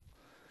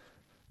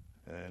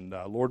And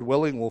Lord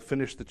willing, we'll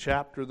finish the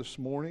chapter this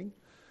morning.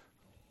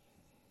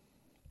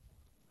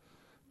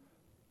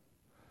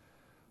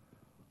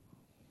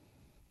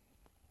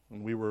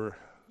 And we were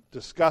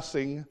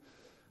discussing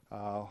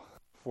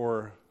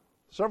for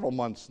several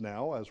months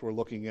now, as we're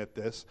looking at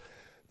this,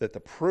 that the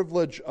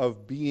privilege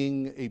of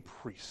being a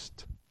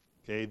priest.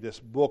 Okay, this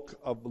book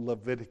of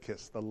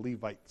Leviticus, the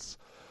Levites.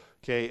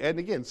 Okay, and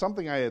again,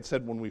 something I had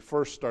said when we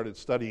first started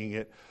studying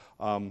it,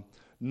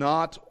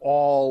 not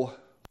all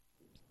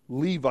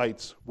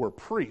Levites were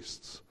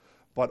priests,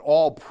 but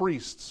all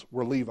priests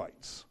were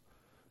Levites.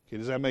 Okay,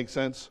 does that make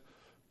sense?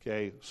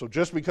 Okay, so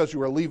just because you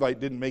were a Levite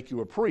didn't make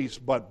you a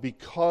priest, but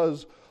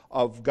because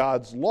of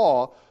God's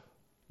law,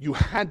 you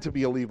had to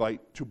be a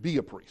Levite to be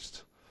a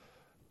priest.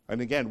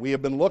 And again, we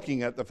have been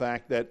looking at the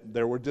fact that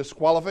there were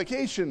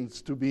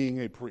disqualifications to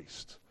being a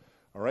priest.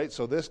 All right,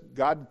 so this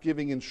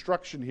God-giving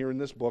instruction here in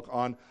this book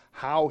on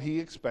how he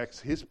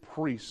expects his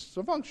priests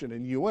to function.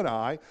 And you and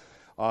I,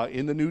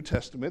 in the New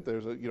Testament,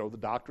 there's the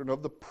doctrine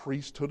of the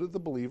priesthood of the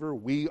believer.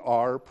 We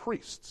are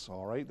priests,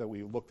 all right? That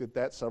we looked at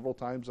that several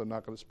times. I'm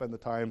not going to spend the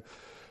time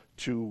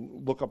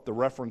to look up the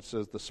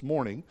references this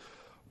morning.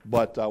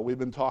 But we've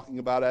been talking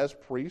about, as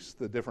priests,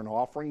 the different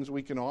offerings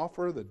we can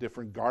offer, the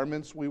different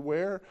garments we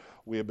wear.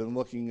 We have been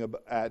looking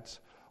at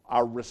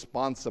our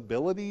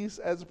responsibilities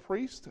as a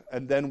priest.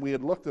 And then we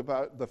had looked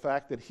about the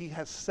fact that he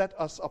has set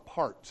us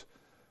apart.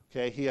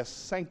 Okay, he has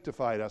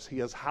sanctified us. He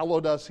has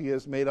hallowed us. He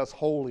has made us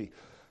holy.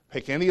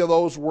 Pick any of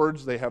those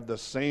words, they have the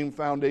same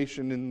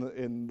foundation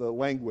in the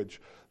language,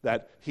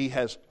 that he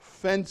has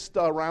fenced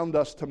around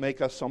us to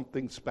make us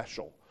something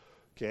special.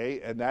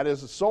 Okay, and that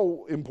is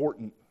so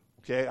important.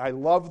 Okay, I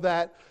love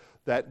that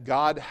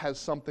God has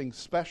something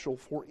special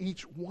for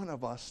each one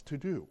of us to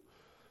do.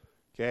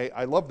 Okay,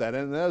 I love that.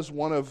 And that is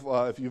one of,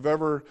 if you've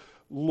ever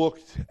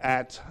looked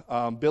at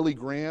Billy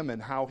Graham and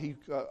how he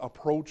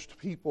approached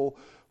people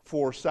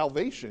for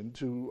salvation,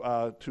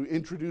 to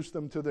introduce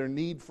them to their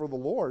need for the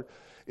Lord,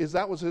 is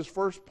that was his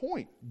first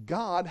point.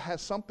 God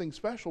has something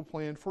special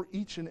planned for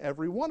each and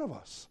every one of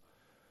us.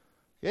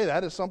 Yeah,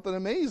 that is something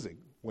amazing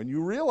when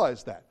you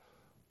realize that.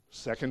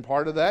 Second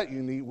part of that,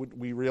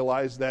 we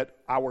realize that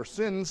our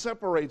sin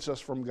separates us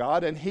from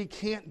God, and he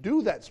can't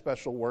do that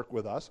special work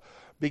with us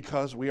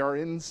because we are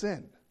in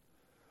sin.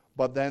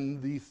 But then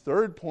the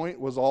third point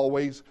was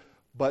always,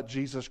 but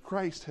Jesus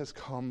Christ has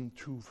come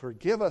to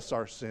forgive us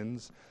our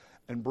sins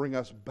and bring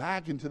us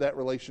back into that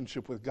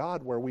relationship with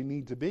God where we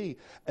need to be.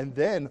 And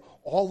then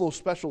all those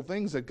special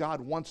things that God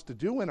wants to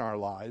do in our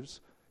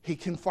lives, he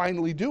can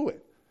finally do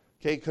it.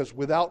 Okay, because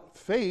without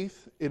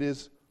faith, it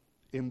is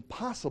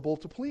impossible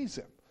to please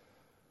him.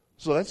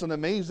 So that's an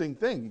amazing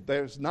thing.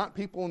 There's not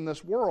people in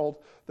this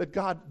world that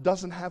God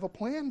doesn't have a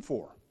plan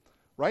for,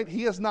 right?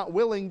 He is not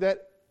willing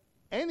that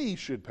any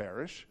should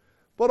perish,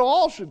 but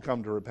all should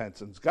come to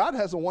repentance. God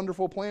has a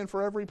wonderful plan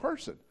for every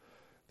person.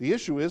 The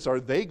issue is, are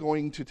they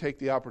going to take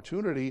the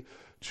opportunity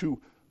to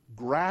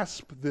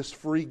grasp this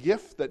free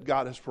gift that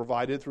God has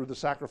provided through the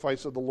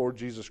sacrifice of the Lord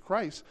Jesus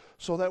Christ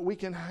so that we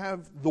can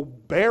have the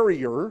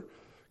barrier.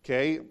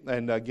 Okay,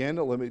 and again,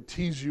 let me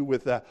tease you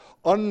with that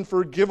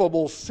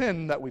unforgivable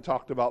sin that we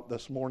talked about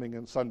this morning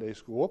in Sunday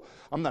school.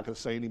 I'm not going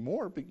to say any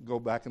more, but you can go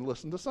back and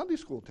listen to Sunday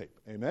school tape.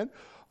 Amen?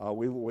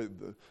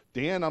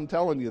 Dan, I'm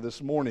telling you,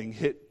 this morning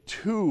hit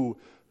two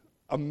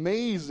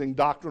amazing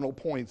doctrinal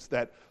points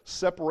that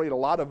separate a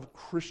lot of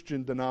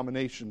Christian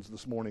denominations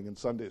this morning in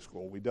Sunday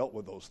school. We dealt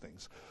with those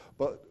things.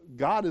 But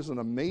God is an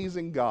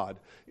amazing God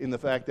in the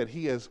fact that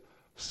he has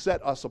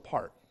set us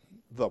apart.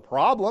 The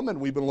problem, and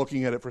we've been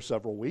looking at it for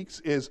several weeks,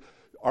 is,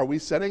 are we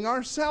setting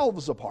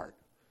ourselves apart?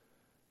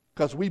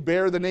 Because we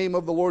bear the name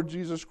of the Lord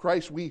Jesus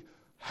Christ. We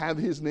have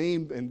his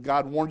name, and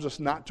God warns us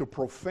not to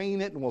profane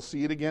it, and we'll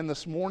see it again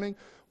this morning.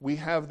 We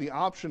have the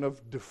option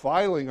of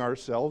defiling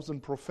ourselves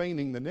and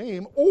profaning the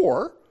name,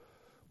 or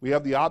we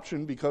have the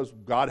option, because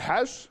God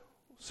has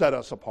set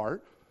us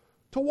apart,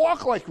 to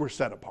walk like we're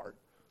set apart.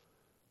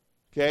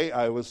 Okay,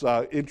 I was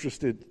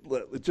interested,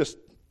 just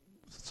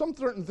some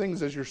certain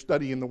things as you're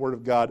studying the Word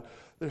of God,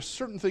 there's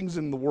certain things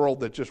in the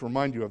world that just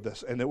remind you of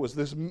this. And it was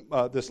this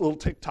little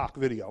TikTok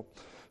video.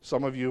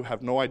 Some of you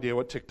have no idea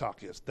what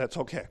TikTok is. That's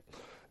okay.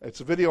 It's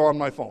a video on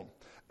my phone.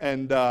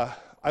 And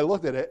I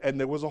looked at it, and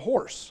there was a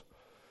horse.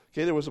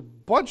 Okay, there was a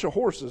bunch of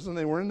horses, and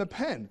they were in the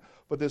pen.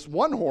 But this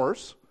one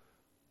horse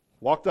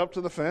walked up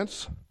to the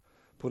fence,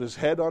 put his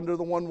head under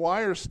the one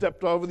wire,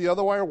 stepped over the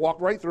other wire,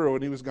 walked right through,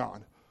 and he was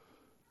gone.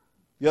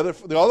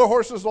 The other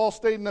horses all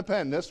stayed in the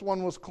pen. This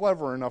one was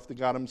clever enough to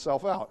get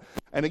himself out.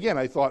 And again,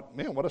 I thought,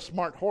 man, what a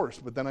smart horse.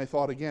 But then I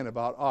thought again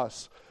about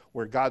us,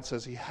 where God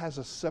says he has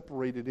us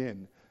separated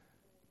in,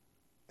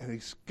 and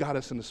he's got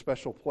us in a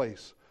special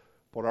place.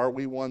 But are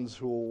we ones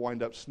who will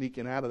wind up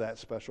sneaking out of that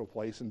special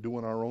place and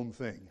doing our own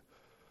thing?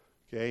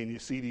 Okay, and you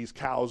see these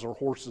cows or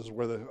horses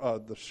where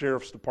the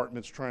sheriff's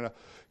department's trying to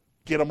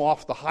get them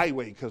off the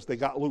highway because they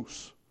got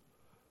loose.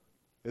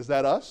 Is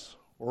that us?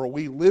 Or are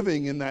we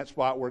living in that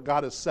spot where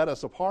God has set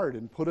us apart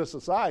and put us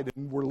aside,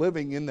 and we're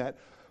living in that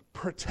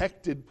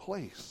protected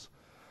place?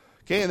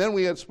 Okay, and then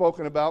we had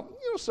spoken about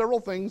several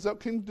things that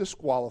can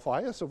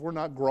disqualify us if we're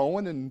not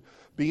growing and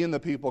being the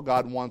people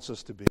God wants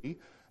us to be.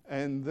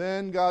 And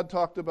then God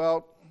talked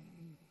about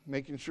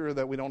making sure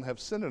that we don't have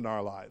sin in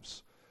our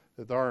lives,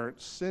 that there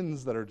aren't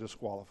sins that are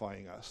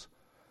disqualifying us.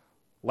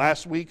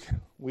 Last week,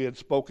 we had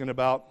spoken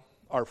about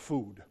our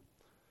food.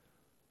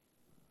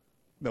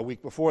 The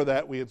week before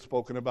that, we had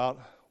spoken about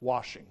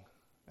washing.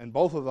 And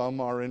both of them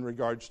are in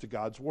regards to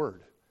God's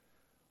Word.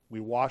 We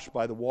wash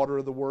by the water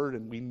of the Word,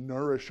 and we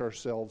nourish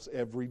ourselves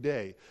every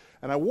day.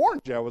 And I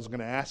warned you I was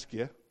going to ask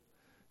you.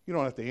 You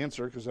don't have to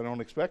answer because I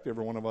don't expect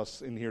every one of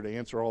us in here to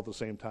answer all at the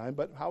same time.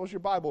 But how was your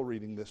Bible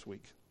reading this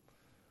week?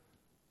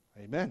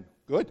 Amen.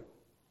 Good.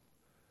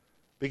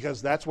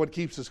 Because that's what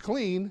keeps us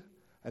clean,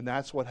 and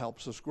that's what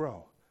helps us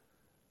grow.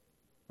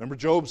 Remember,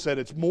 Job said,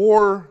 it's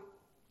more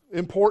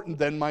important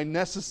than my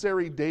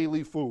necessary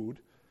daily food.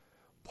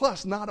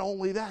 Plus, not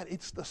only that,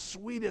 it's the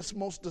sweetest,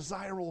 most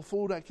desirable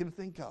food I can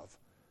think of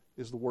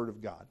is the Word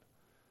of God.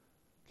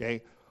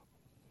 Okay?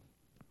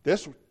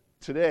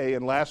 Today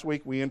and last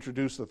week we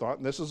introduced the thought,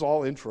 and this is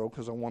all intro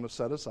because I want to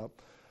set us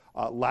up.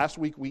 Last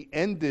week we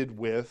ended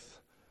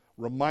with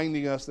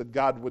reminding us that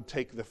God would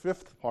take the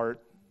fifth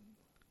part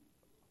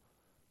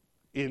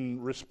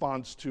in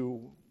response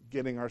to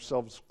getting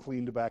ourselves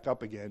cleaned back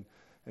up again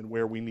and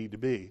where we need to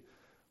be.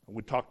 And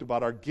we talked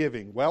about our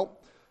giving. Well,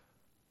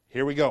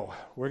 here we go.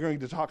 We're going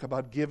to talk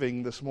about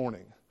giving this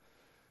morning.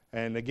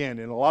 And again,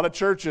 in a lot of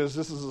churches,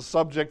 this is a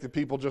subject that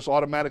people just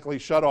automatically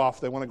shut off.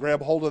 They want to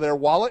grab hold of their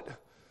wallet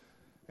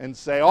and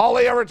say, all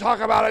they ever talk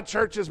about at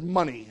church is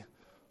money.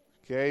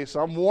 Okay, so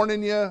I'm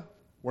warning you,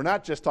 we're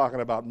not just talking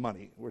about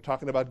money. We're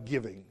talking about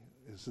giving.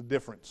 It's a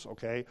difference,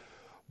 okay?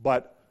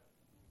 But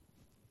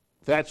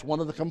that's one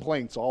of the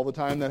complaints all the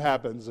time that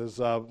happens is,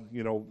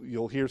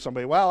 you'll hear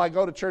somebody, well, I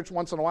go to church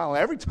once in a while,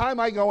 and every time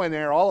I go in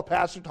there, all the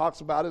pastor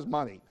talks about is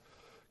money.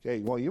 Okay,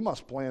 well, you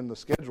must plan the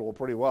schedule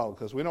pretty well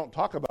because we don't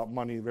talk about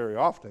money very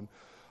often.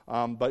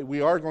 But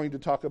we are going to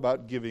talk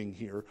about giving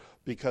here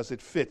because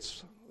it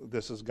fits.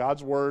 This is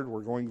God's Word.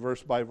 We're going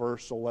verse by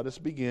verse, so let us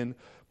begin,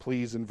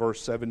 please, in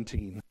verse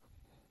 17.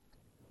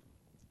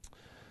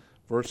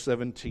 Verse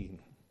 17.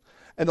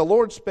 And the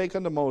Lord spake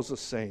unto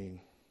Moses,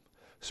 saying,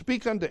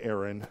 Speak unto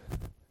Aaron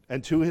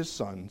and to his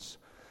sons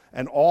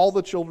and all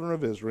the children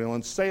of Israel,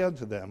 and say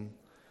unto them,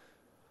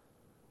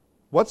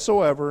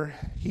 Whatsoever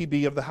he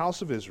be of the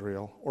house of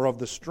Israel, or of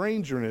the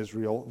stranger in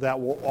Israel, that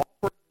will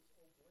offer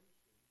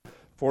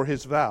for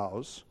his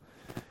vows,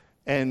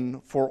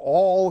 and for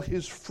all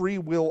his free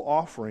will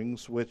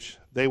offerings, which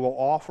they will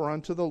offer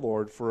unto the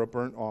Lord for a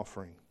burnt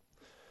offering.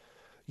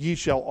 Ye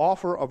shall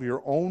offer of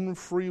your own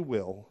free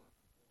will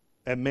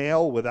a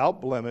male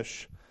without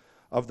blemish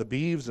of the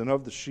beeves and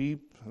of the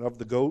sheep and of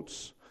the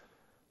goats.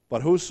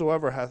 But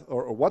whosoever hath,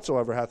 or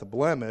whatsoever hath a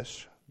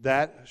blemish,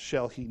 that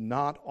shall he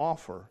not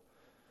offer,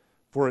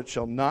 for it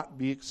shall not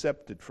be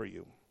accepted for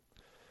you.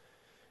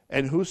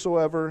 And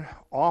whosoever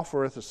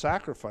offereth a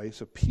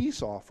sacrifice of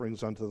peace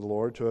offerings unto the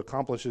Lord to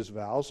accomplish his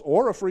vows,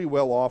 or a free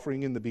will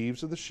offering in the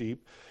beeves of the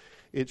sheep,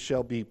 it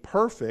shall be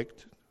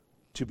perfect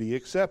to be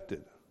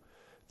accepted.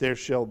 There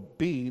shall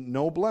be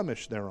no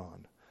blemish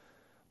thereon.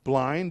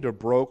 Blind or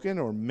broken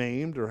or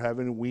maimed or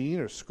having wean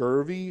or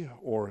scurvy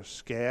or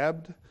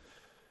scabbed,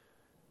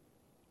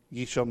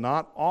 ye shall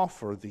not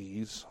offer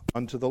these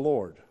unto the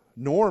Lord,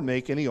 nor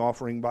make any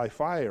offering by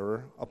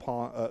fire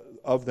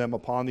of them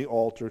upon the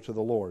altar to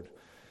the Lord.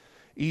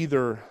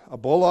 Either a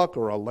bullock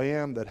or a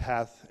lamb that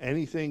hath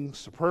anything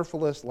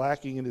superfluous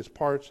lacking in his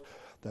parts,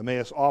 thou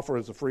mayest offer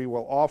as a free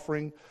will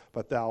offering,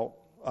 but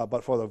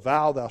for the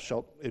vow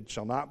it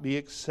shall not be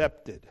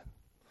accepted.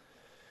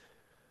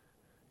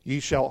 Ye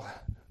shall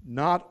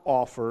not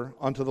offer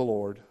unto the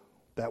Lord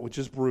that which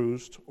is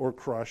bruised or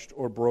crushed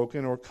or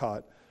broken or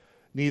cut,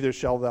 neither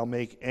shalt thou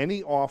make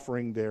any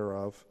offering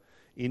thereof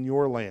in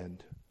your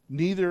land.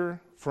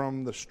 Neither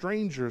from the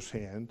stranger's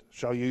hand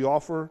shall ye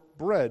offer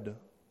bread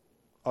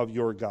of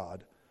your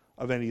God,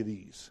 of any of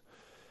these,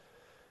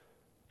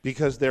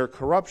 because their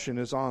corruption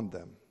is on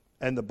them,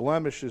 and the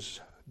blemishes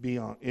be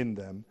in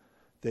them,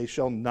 they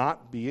shall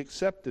not be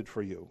accepted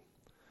for you.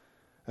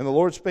 And the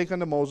Lord spake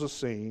unto Moses,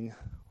 saying,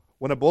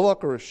 When a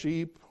bullock or a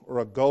sheep or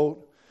a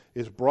goat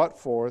is brought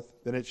forth,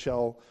 then it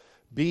shall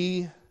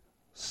be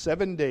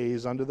 7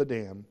 days under the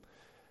dam,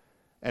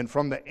 and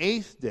from the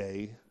 8th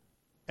day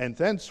and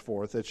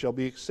thenceforth it shall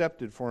be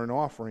accepted for an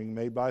offering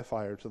made by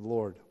fire to the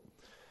Lord.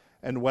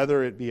 And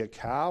whether it be a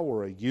cow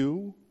or a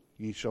ewe,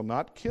 ye shall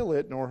not kill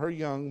it, nor her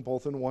young,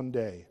 both in 1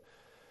 day.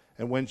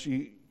 And when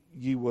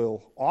ye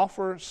will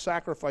offer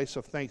sacrifice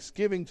of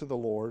thanksgiving to the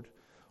Lord,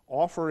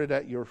 offer it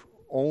at your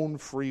own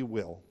free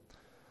will.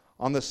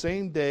 On the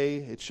same day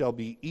it shall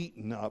be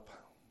eaten up,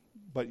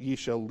 but ye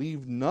shall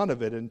leave none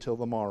of it until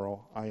the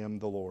morrow. I am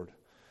the Lord.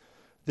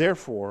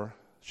 Therefore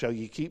shall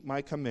ye keep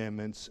my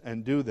commandments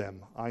and do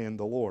them. I am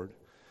the Lord.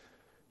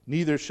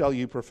 Neither shall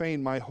ye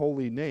profane my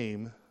holy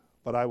name,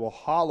 but I will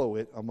hallow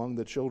it among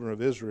the children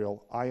of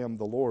Israel. I am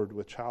the Lord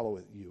which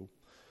halloweth you,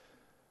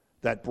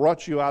 that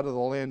brought you out of the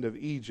land of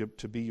Egypt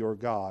to be your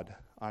God.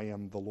 I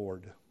am the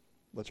Lord.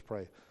 Let's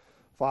pray.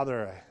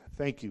 Father, I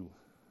thank you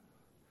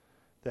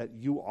that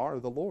you are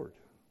the Lord.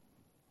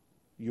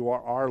 You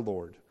are our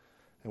Lord,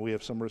 and we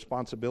have some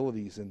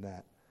responsibilities in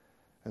that.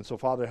 And so,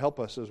 Father, help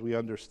us as we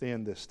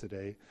understand this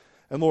today.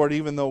 And Lord,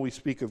 even though we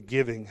speak of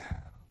giving,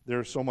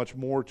 there's so much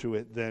more to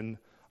it than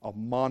a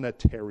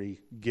monetary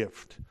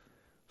gift.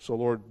 So,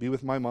 Lord, be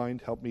with my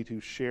mind. Help me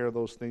to share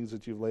those things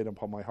that you've laid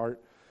upon my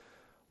heart.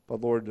 But,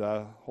 Lord,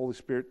 Holy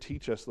Spirit,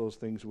 teach us those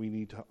things we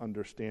need to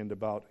understand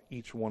about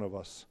each one of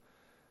us.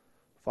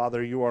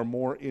 Father, you are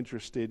more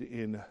interested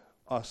in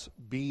us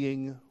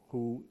being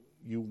who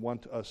you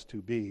want us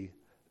to be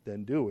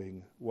than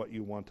doing what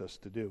you want us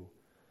to do.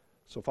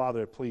 So,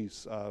 Father,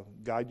 please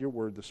guide your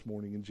word this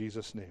morning in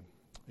Jesus' name.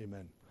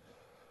 Amen.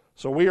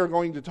 So we are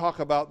going to talk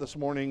about this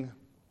morning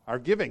our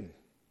giving,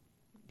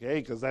 okay,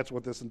 because that's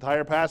what this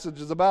entire passage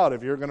is about.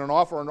 If you're going to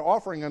offer an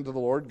offering unto the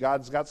Lord,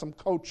 God's got some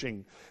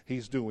coaching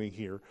he's doing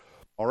here.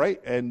 All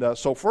right, and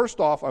so first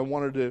off, I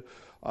wanted to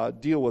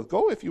deal with,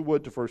 go if you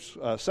would to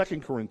 2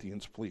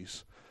 Corinthians,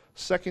 please.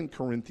 2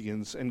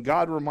 Corinthians, and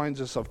God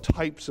reminds us of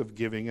types of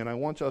giving, and I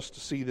want us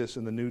to see this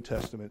in the New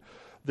Testament.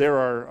 There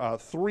are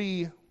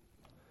three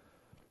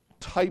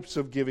types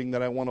of giving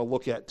that I want to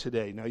look at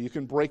today. Now, you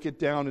can break it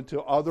down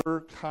into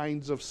other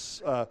kinds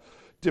of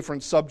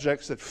different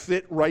subjects that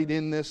fit right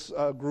in this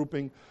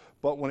grouping,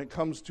 but when it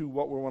comes to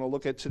what we want to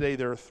look at today,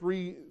 there are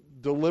three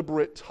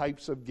deliberate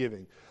types of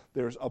giving.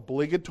 There's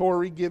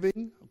obligatory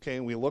giving, okay,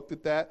 and we looked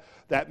at that.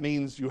 That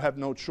means you have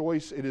no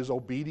choice. It is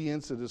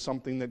obedience. It is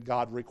something that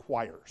God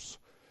requires.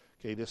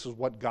 Okay, this is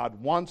what God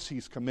wants.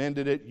 He's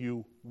commanded it.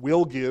 You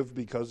will give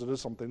because it is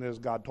something that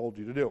God told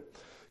you to do.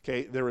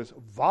 Okay, there is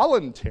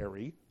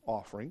voluntary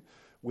offering,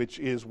 which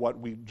is what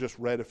we just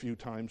read a few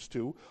times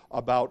too,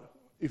 about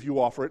if you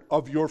offer it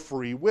of your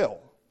free will.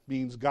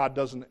 Means God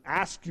doesn't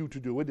ask you to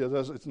do it.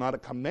 It's not a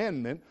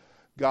commandment.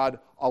 God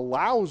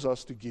allows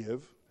us to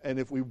give, and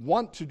if we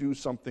want to do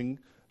something,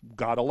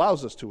 God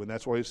allows us to, and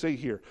that's why I say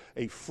here,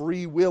 a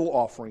free will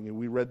offering, and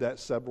we read that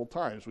several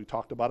times. We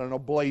talked about an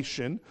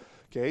oblation,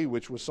 okay,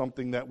 which was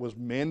something that was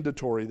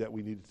mandatory that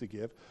we needed to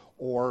give,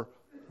 or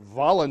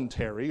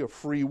voluntary, a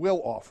free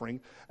will offering.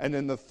 And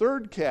then the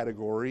third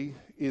category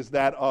is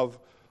that of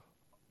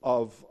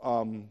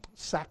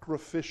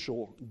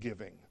sacrificial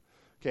giving.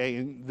 Okay,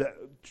 and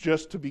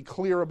just to be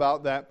clear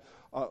about that,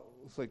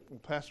 it's like, well,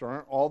 Pastor,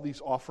 aren't all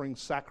these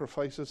offerings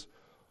sacrifices?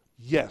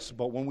 Yes,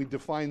 but when we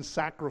define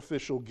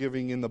sacrificial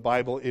giving in the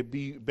Bible, it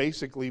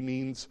basically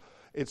means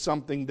it's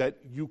something that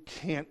you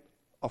can't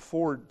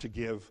afford to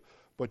give,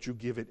 but you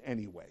give it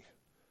anyway.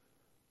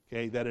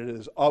 Okay, that it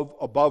is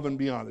above and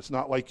beyond. It's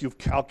not like you've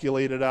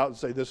calculated out and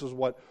say, this is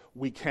what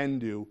we can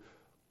do.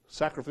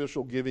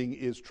 Sacrificial giving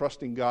is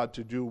trusting God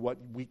to do what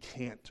we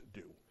can't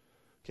do.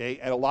 Okay,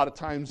 and a lot of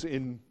times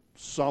in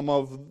some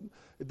of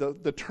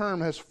the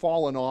term has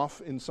fallen off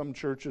in some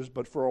churches,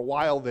 but for a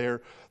while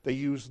there, they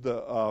used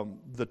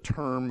the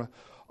term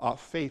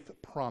faith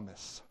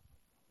promise.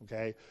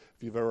 Okay,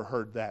 if you've ever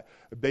heard that.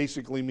 It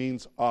basically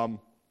means,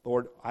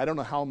 Lord, I don't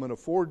know how I'm going to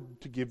afford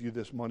to give you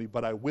this money,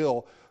 but I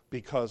will,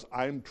 because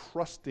I'm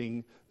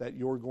trusting that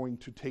you're going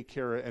to take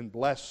care and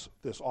bless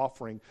this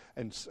offering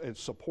and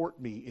support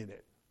me in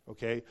it.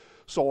 Okay,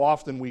 so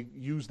often we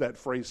use that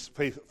phrase,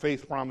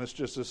 faith promise,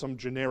 just as some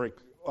generic,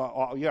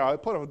 I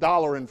put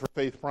 $1 in for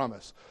faith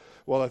promise.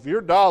 Well, if your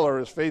dollar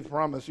is faith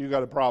promise, you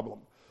got a problem.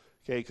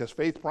 Okay, because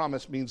faith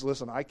promise means,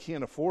 listen, I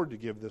can't afford to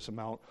give this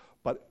amount,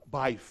 but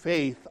by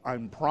faith,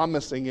 I'm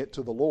promising it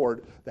to the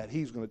Lord that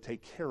he's going to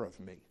take care of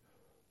me.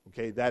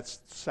 Okay, that's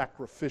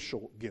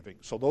sacrificial giving.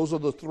 So those are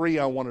the three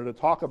I wanted to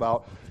talk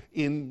about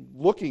in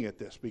looking at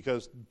this,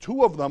 because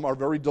two of them are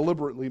very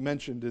deliberately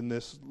mentioned in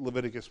this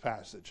Leviticus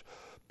passage.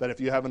 That if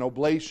you have an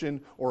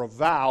oblation or a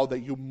vow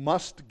that you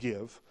must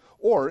give,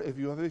 or if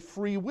you have a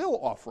free will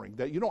offering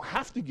that you don't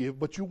have to give,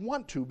 but you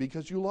want to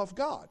because you love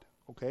God,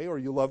 okay, or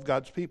you love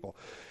God's people.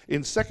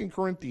 In 2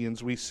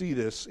 Corinthians, we see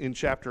this in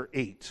chapter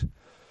 8.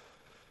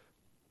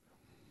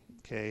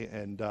 Okay,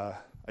 and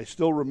I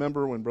still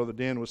remember when Brother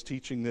Dan was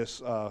teaching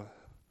this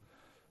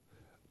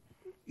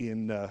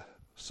in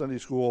Sunday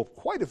school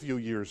quite a few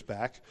years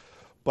back.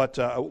 But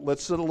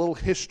let's set a little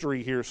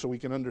history here so we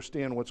can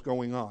understand what's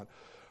going on.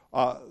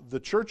 The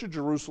church of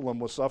Jerusalem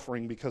was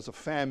suffering because of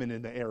famine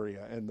in the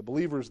area, and the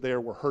believers there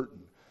were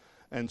hurting.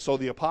 And so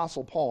the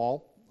Apostle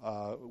Paul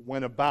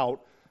went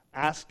about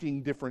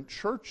asking different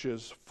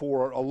churches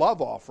for a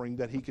love offering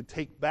that he could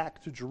take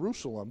back to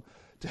Jerusalem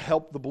to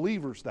help the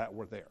believers that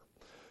were there.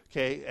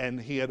 Okay, and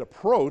he had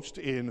approached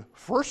in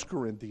 1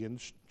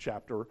 Corinthians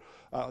chapter,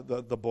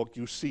 the book,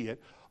 you see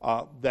it,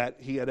 that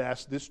he had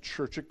asked this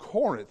church at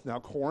Corinth. Now,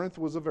 Corinth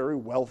was a very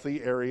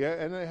wealthy area,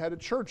 and it had a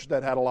church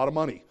that had a lot of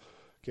money,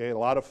 okay, a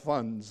lot of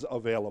funds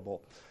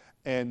available.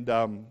 And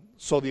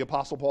so the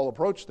Apostle Paul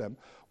approached them.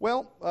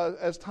 Well,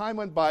 as time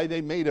went by,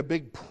 they made a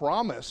big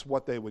promise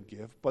what they would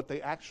give, but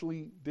they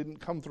actually didn't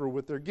come through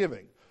with their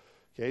giving.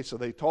 Okay, so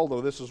they told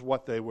them this is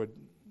what they would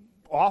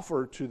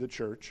offer to the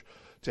church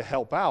to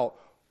help out,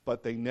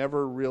 but they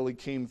never really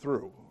came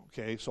through.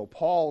 Okay, so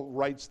Paul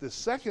writes this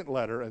second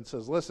letter and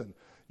says, listen,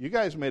 you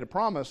guys made a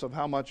promise of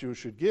how much you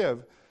should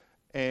give,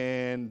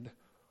 and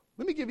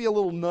let me give you a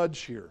little nudge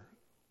here.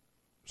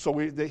 So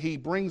he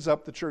brings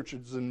up the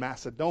churches in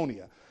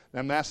Macedonia.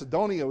 Now,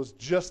 Macedonia was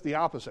just the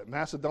opposite.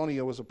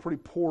 Macedonia was a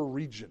pretty poor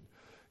region.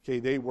 Okay,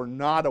 they were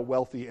not a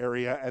wealthy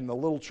area, and the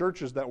little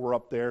churches that were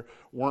up there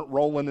weren't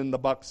rolling in the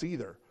bucks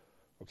either.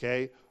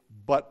 Okay,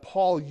 but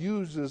Paul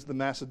uses the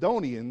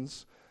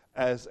Macedonians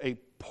as a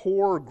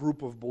poor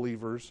group of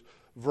believers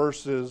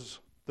versus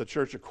the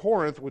church of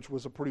Corinth, which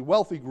was a pretty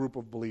wealthy group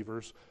of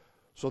believers.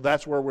 So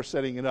that's where we're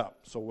setting it up.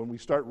 So when we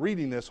start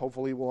reading this,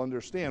 hopefully we'll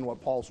understand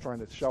what Paul's trying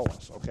to show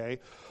us, okay?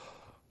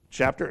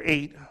 Chapter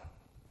 8,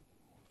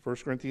 2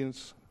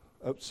 Corinthians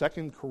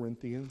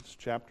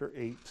chapter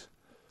 8,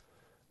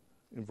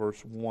 in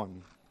verse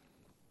 1.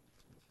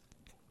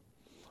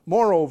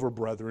 Moreover,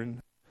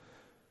 brethren,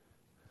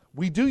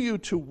 we do you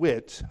to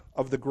wit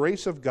of the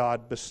grace of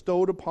God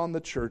bestowed upon the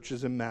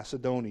churches in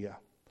Macedonia,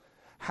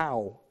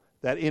 how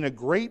that in a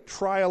great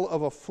trial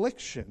of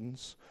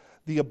afflictions,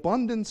 the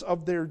abundance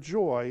of their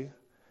joy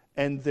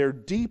and their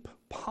deep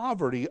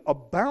poverty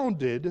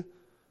abounded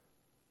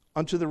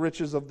unto the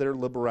riches of their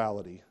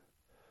liberality.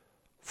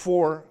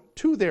 For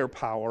to their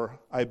power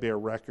I bear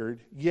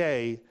record,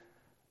 yea,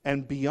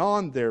 and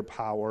beyond their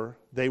power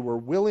they were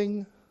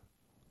willing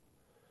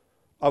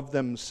of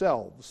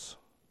themselves,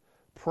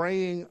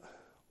 praying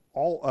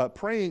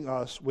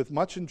us with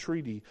much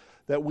entreaty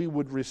that we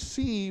would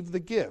receive the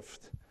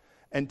gift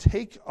and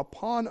take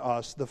upon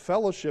us the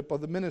fellowship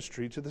of the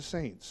ministry to the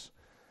saints.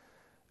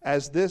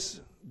 As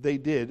this they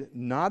did,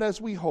 not as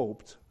we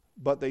hoped,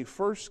 but they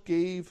first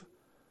gave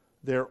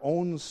their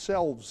own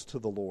selves to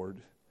the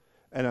Lord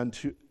and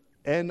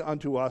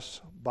unto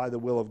us by the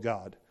will of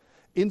God,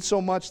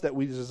 insomuch that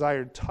we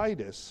desired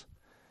Titus,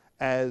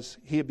 as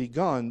he had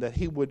begun, that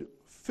he would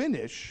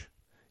finish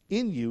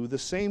in you the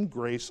same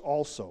grace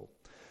also.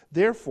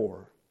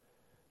 Therefore,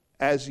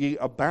 as ye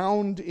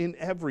abound in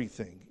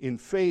everything, in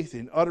faith,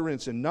 in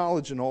utterance, in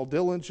knowledge, in all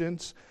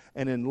diligence,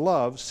 and in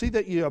love, see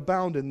that ye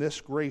abound in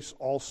this grace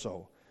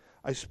also.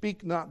 I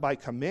speak not by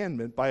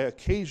commandment, by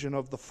occasion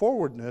of the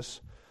forwardness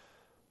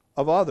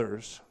of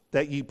others,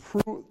 that ye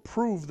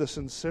prove the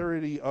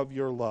sincerity of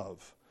your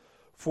love.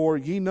 For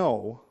ye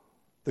know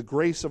the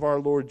grace of our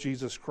Lord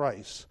Jesus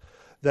Christ,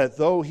 that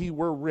though he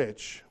were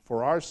rich,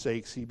 for our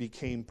sakes he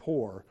became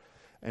poor,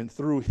 and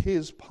through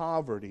his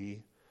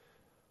poverty,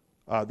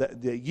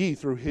 that ye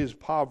through his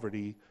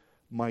poverty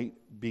might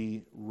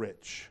be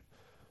rich.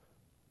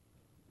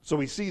 So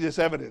we see this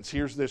evidence.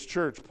 Here's this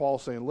church. Paul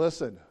saying,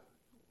 listen,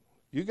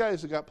 you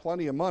guys have got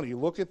plenty of money.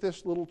 Look at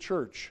this little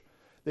church.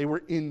 They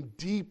were in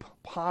deep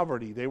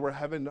poverty. They were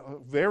having a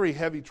very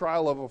heavy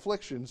trial of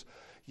afflictions,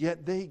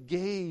 yet they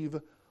gave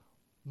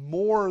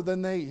more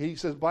than he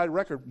says by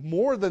record,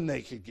 more than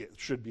they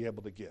should be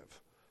able to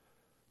give.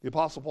 The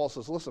Apostle Paul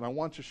says, listen, I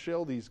want to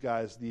show these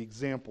guys the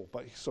example.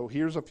 So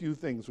here's a few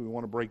things we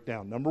want to break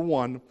down. Number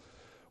one,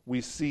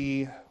 we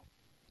see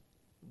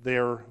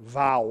their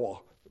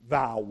vow,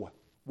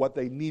 what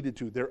they needed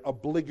to, their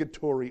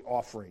obligatory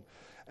offering.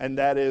 And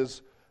that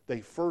is,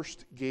 they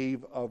first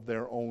gave of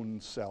their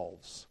own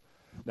selves.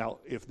 Now,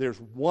 if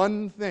there's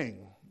one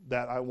thing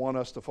that I want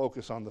us to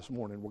focus on this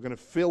morning, we're going to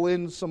fill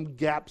in some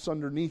gaps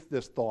underneath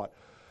this thought.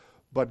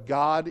 But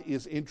God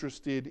is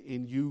interested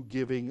in you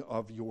giving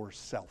of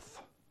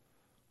yourself.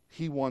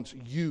 He wants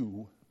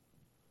you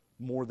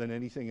more than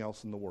anything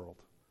else in the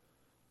world.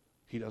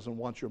 He doesn't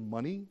want your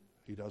money.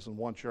 He doesn't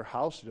want your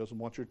house. He doesn't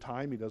want your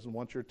time. He doesn't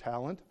want your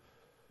talent.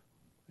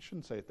 I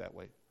shouldn't say it that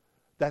way.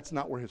 That's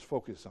not where his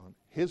focus is on.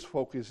 His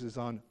focus is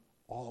on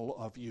all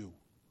of you.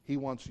 He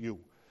wants you.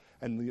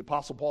 And the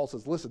Apostle Paul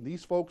says, listen,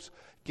 these folks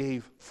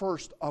gave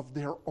first of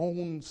their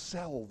own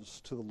selves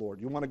to the Lord.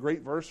 You want a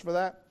great verse for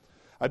that?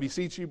 I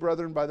beseech you,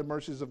 brethren, by the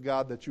mercies of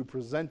God, that you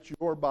present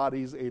your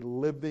bodies a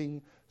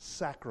living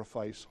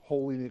sacrifice,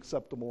 holy and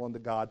acceptable unto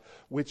God,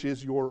 which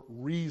is your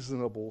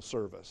reasonable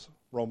service.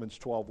 Romans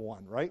 12:1,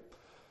 right?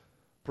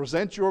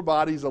 Present your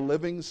bodies a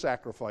living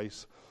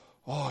sacrifice.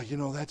 Oh,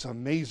 that's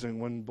amazing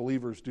when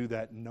believers do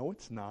that. No,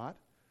 it's not.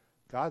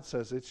 God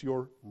says it's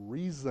your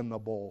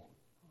reasonable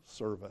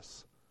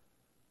service.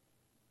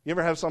 You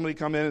ever have somebody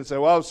come in and say,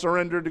 well, I've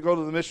surrendered to go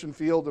to the mission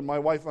field, and my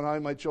wife and I,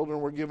 my children,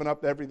 we're giving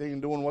up everything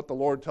and doing what the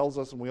Lord tells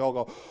us, and we all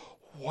go,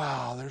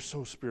 wow, they're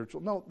so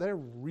spiritual. No, their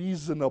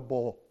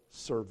reasonable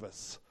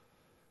service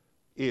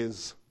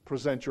is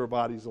present your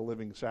bodies a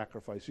living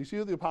sacrifice. You see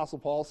what the Apostle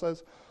Paul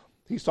says?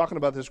 He's talking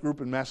about this group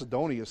in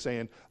Macedonia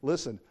saying,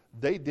 listen,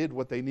 they did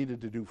what they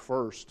needed to do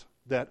first.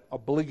 That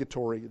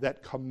obligatory,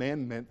 that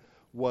commandment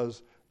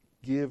was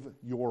give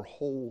your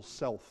whole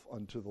self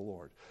unto the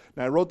Lord.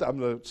 Now I wrote that, I'm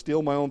going to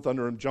steal my own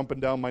thunder, I'm jumping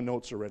down my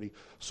notes already.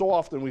 So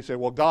often we say,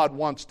 well, God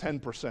wants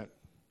 10%.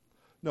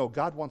 No,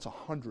 God wants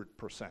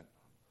 100%.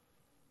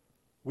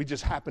 We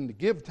just happen to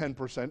give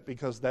 10%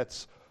 because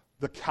that's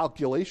the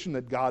calculation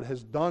that God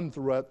has done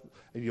throughout.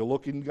 And you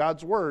look in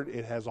God's Word,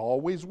 it has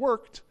always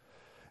worked.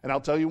 And I'll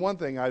tell you one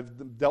thing,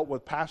 I've dealt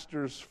with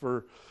pastors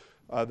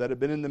that have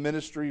been in the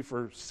ministry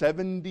for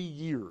 70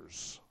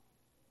 years.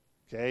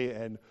 Okay,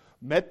 and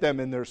met them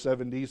in their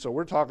 70s. So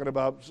we're talking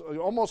about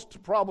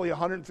almost probably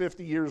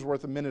 150 years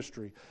worth of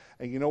ministry.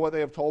 And you know what they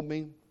have told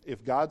me?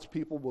 If God's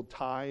people will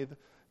tithe,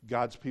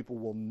 God's people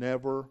will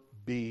never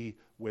be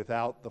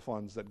without the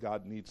funds that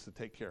God needs to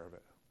take care of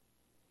it.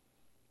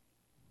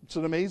 It's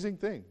an amazing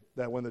thing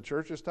that when the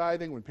church is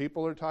tithing, when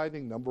people are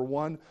tithing, number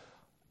one,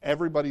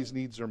 everybody's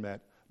needs are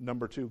met.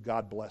 Number two,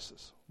 God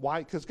blesses.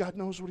 Why? Because God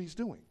knows what he's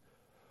doing.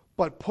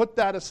 But put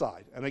that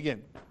aside. And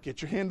again,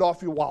 get your hand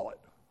off your wallet,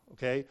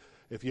 okay?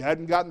 If you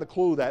hadn't gotten the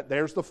clue, that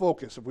there's the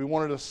focus. If we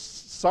wanted to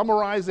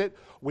summarize it,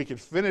 we could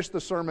finish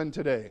the sermon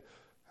today.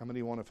 How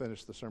many want to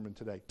finish the sermon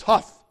today?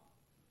 Tough.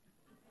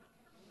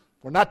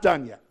 We're not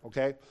done yet,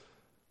 okay?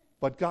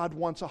 But God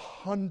wants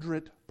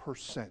 100%.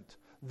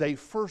 They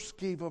first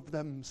gave of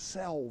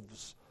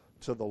themselves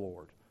to the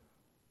Lord.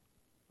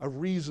 A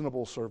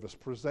reasonable service.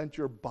 Present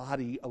your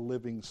body a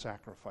living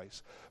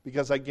sacrifice.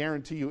 Because I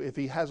guarantee you, if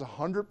he has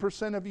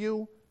 100% of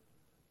you,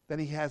 then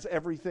he has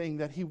everything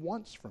that he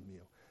wants from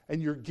you.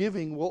 And your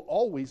giving will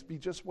always be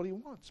just what he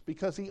wants,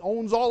 because he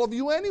owns all of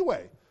you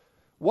anyway.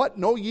 What?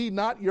 Know ye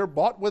not you're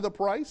bought with a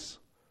price?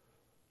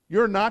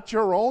 You're not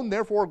your own,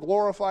 therefore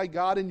glorify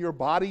God in your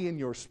body and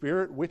your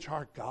spirit, which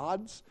are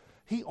God's.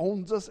 He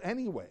owns us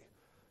anyway.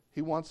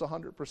 He wants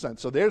 100%.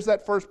 So there's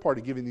that first part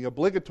of giving. The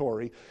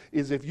obligatory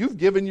is if you've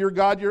given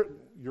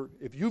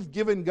if you've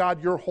given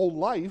God your whole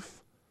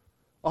life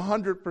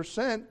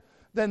 100%,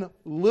 then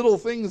little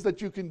things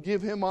that you can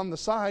give him on the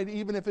side,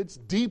 even if it's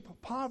deep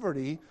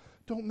poverty,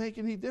 don't make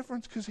any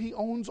difference because he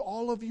owns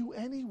all of you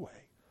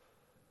anyway.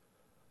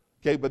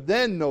 Okay, but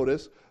then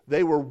notice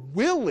they were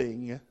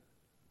willing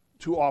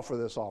to offer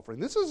this offering.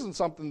 This isn't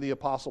something the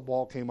Apostle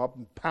Paul came up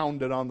and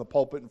pounded on the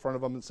pulpit in front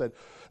of them and said,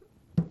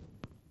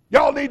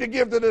 y'all need to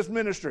give to this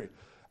ministry.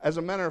 As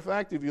a matter of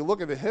fact, if you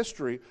look at the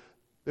history,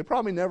 they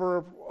probably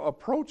never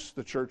approached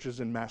the churches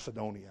in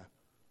Macedonia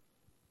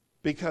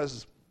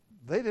because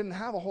they didn't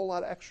have a whole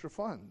lot of extra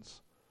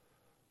funds.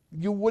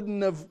 You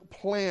wouldn't have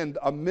planned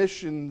a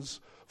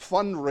missions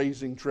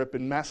fundraising trip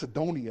in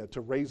Macedonia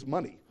to raise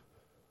money.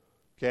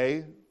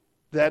 Okay?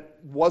 That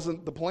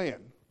wasn't the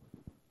plan.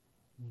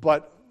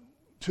 But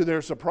to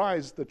their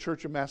surprise, the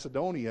Church of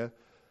Macedonia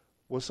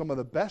was some of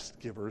the best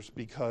givers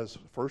because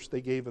first they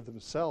gave of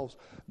themselves.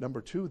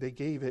 Number two, they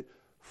gave it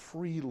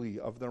freely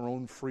of their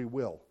own free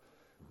will.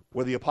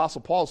 Where the Apostle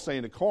Paul's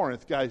saying to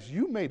Corinth, guys,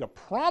 you made a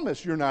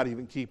promise you're not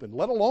even keeping,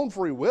 let alone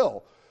free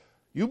will.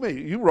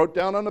 You wrote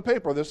down on the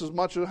paper, this is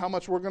how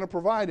much we're going to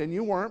provide, and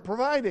you weren't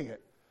providing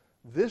it.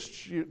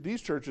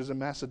 These churches in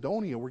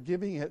Macedonia were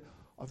giving it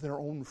of their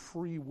own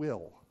free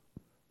will.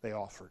 They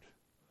offered.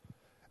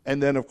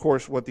 And then, of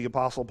course, what the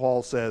Apostle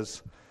Paul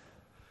says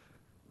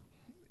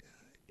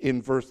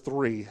in verse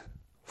 3,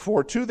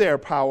 for to their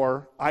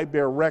power I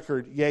bear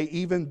record, yea,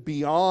 even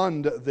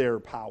beyond their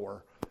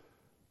power.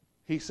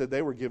 He said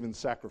they were given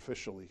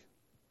sacrificially.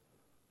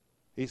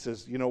 He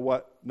says, you know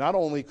what? Not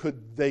only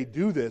could they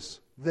do this,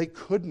 they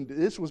couldn't.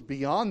 This was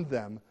beyond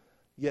them,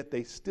 yet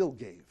they still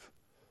gave.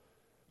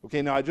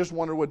 Okay, now I just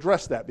want to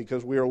address that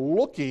because we are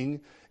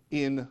looking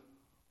in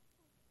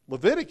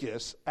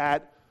Leviticus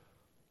at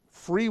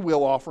free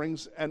will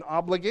offerings and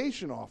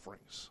obligation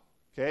offerings.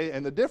 Okay,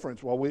 and the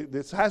difference,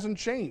 this hasn't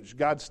changed.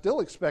 God still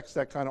expects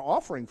that kind of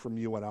offering from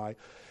you and I.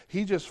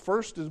 He just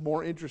first is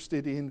more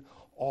interested in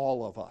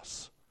all of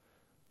us.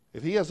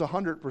 If he has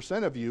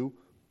 100% of you,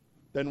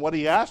 then what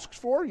he asks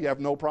for, you have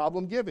no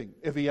problem giving.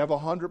 If he have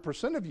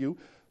 100% of you,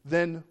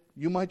 then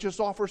you might just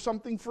offer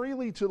something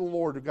freely to the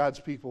Lord of God's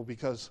people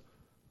because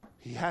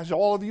he has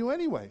all of you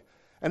anyway.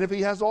 And if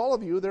he has all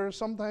of you, there are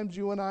sometimes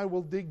you and I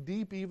will dig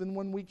deep even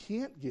when we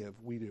can't give,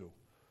 we do.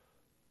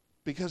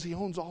 Because he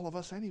owns all of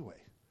us anyway.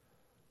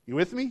 You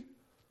with me?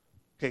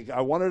 Okay,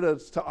 I wanted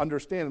us to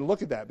understand and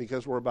look at that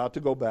because we're about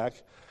to go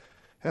back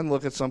and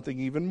look at something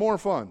even more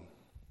fun.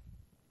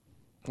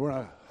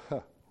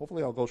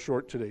 Hopefully I'll go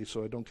short today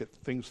so I don't get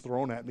things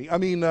thrown at me.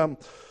 I'm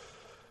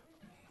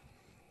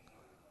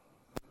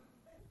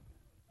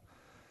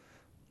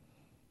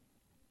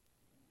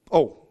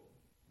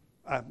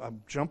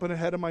jumping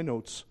ahead of my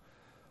notes.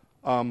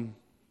 Back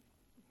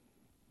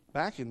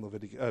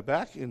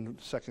in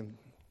 2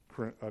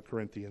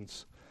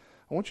 Corinthians,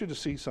 I want you to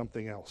see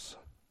something else.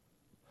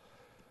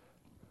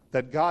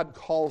 That God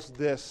calls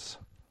this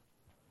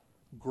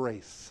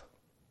grace.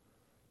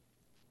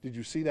 Did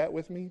you see that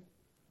with me?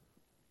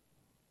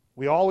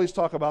 We always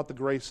talk about the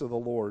grace of the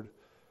Lord.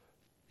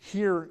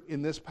 Here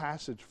in this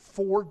passage,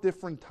 4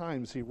 different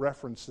times he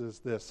references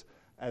this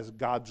as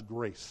God's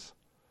grace.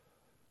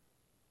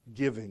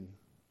 Giving.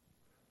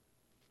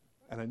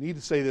 And I need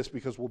to say this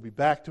because we'll be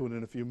back to it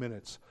in a few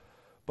minutes.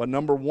 But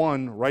number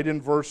 1, right in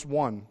verse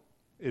 1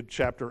 in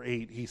chapter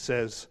 8, he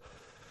says,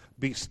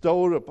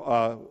 bestowed,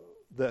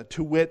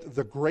 to wit,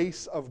 the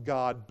grace of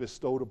God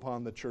bestowed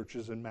upon the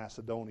churches in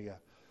Macedonia.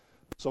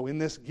 So in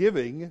this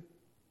giving,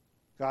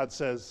 God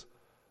says,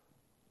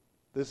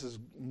 this is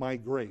my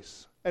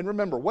grace. And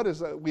remember, what is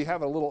that? We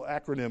have a little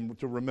acronym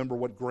to remember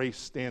what grace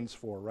stands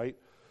for, right?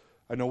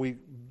 I know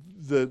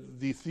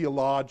the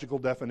theological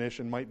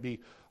definition might be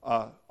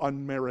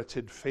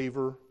unmerited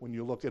favor when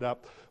you look it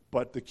up,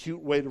 but the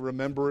cute way to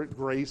remember it,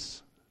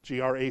 grace,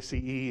 Grace,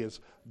 is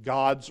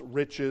God's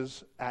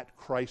riches at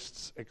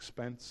Christ's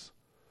expense.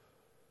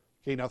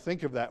 Okay, now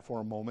think of that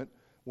for a moment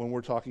when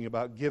we're talking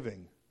about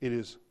giving. It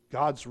is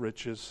God's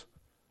riches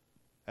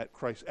at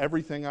Christ.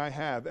 Everything I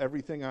have,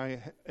 everything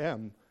I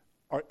am,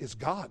 is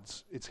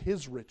God's. It's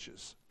His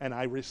riches. And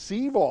I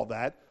receive all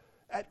that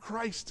at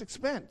Christ's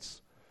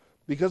expense.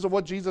 Because of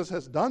what Jesus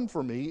has done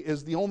for me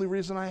is the only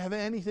reason I have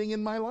anything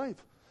in my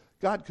life.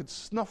 God could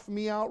snuff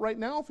me out right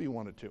now if He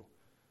wanted to.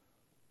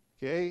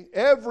 Okay?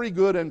 Every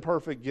good and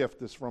perfect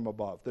gift is from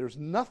above. There's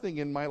nothing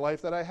in my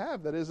life that I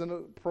have that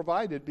isn't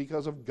provided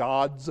because of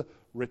God's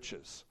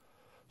riches.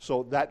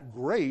 So that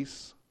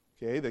grace,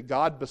 okay, that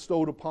God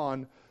bestowed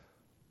upon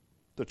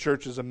the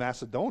churches of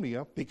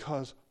Macedonia,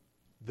 because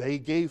they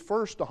gave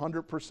first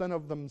 100%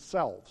 of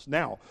themselves.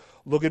 Now,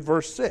 look at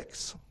verse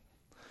 6.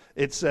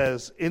 It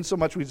says,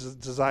 insomuch we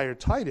desire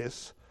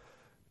Titus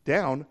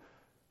down,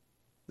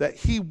 that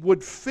he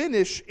would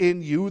finish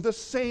in you the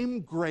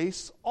same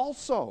grace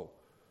also.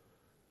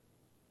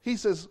 He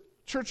says,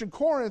 Church in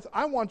Corinth,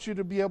 I want you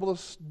to be able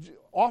to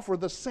offer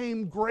the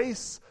same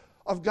grace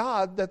of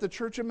God that the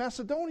church in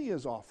Macedonia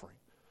is offering.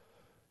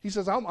 He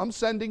says, I'm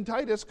sending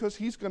Titus because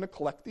he's going to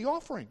collect the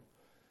offering.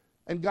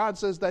 And God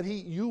says that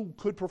you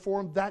could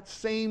perform that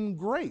same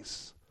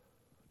grace,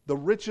 the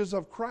riches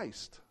of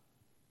Christ.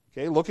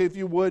 Okay, look if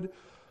you would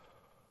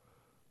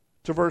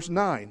to verse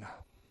 9.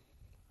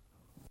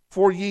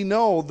 For ye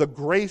know the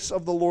grace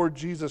of the Lord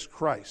Jesus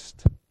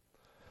Christ.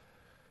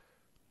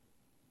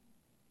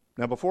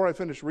 Now, before I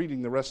finish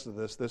reading the rest of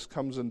this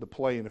comes into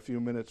play in a few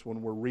minutes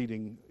when we're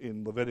reading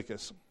in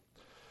Leviticus.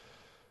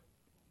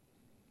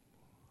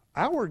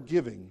 Our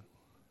giving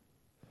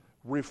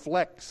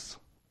reflects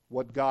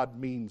what God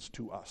means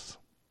to us.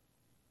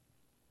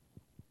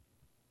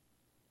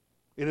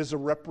 It is a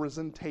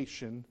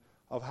representation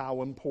of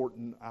how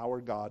important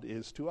our God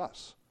is to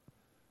us.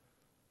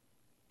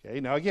 Okay,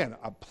 now again,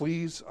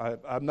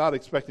 I'm not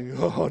expecting,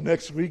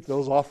 next week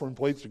those offering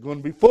plates are going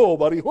to be full,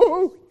 buddy.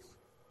 Woo!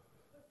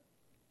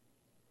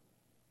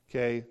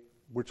 Okay,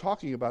 we're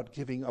talking about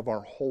giving of our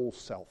whole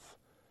self.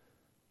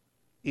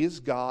 Is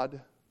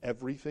God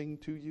everything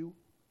to you?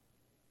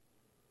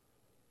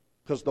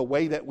 Because the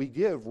way that we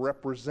give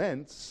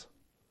represents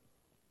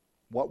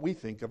what we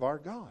think of our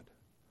God.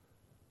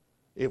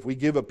 If we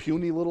give a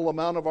puny little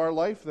amount of our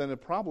life, then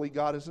probably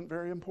God isn't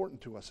very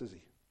important to us, is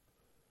He?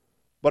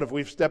 But if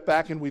we've stepped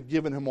back and we've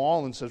given Him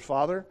all and said,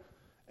 Father,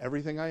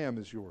 everything I am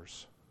is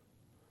yours.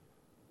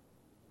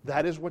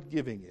 That is what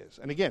giving is.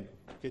 And again,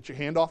 get your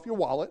hand off your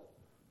wallet.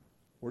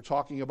 We're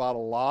talking about a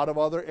lot of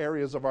other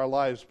areas of our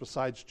lives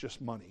besides just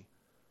money.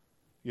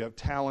 You have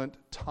talent,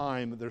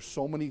 time. There's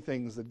so many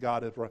things that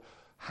God has.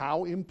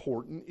 How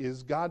important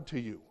is God to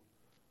you?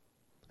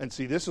 And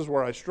see, this is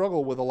where I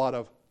struggle with a lot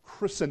of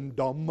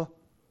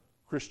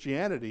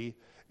Christianity,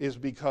 is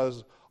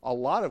because a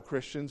lot of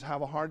Christians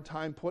have a hard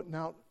time putting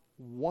out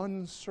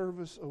one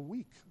service a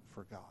week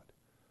for God.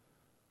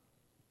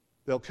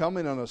 They'll come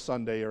in on a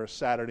Sunday or a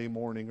Saturday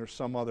morning or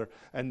some other,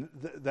 and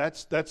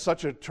that's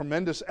such a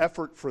tremendous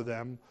effort for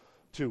them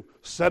to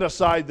set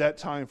aside that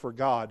time for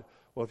God.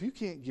 Well, if you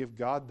can't give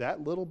God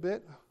that little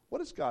bit, what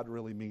does God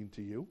really mean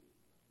to you?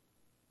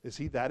 Is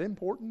He that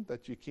important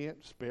that you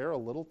can't spare a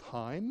little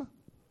time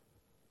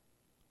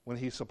when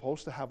He's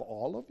supposed to have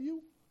all of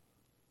you?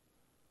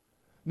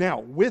 Now,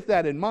 with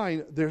that in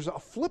mind, there's a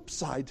flip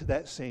side to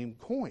that same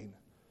coin.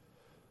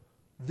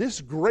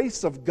 This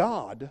grace of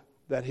God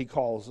that He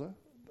calls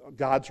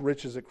God's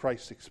riches at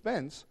Christ's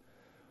expense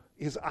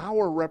is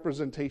our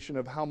representation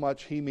of how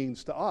much He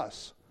means to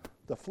us.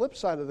 The flip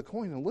side of the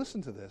coin, and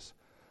listen to this,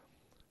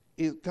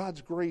 is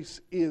God's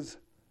grace is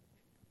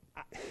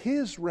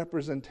His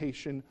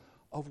representation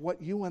of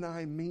what you and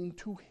I mean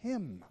to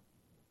Him.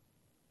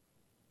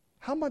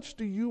 How much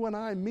do you and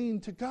I mean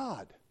to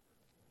God?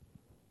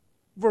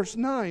 Verse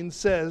 9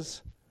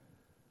 says,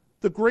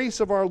 the grace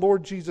of our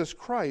Lord Jesus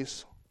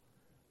Christ,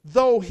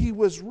 though He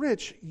was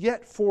rich,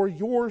 yet for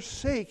your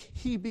sake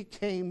He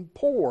became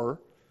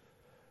poor,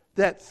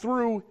 that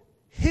through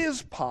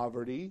His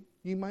poverty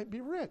ye might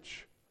be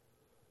rich.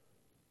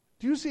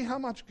 Do you see how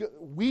much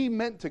we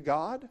meant to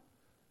God?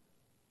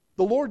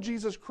 The Lord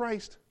Jesus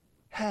Christ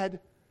had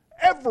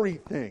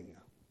everything.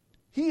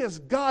 He is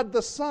God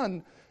the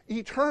Son,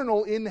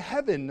 eternal in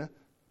heaven,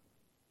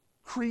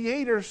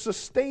 creator,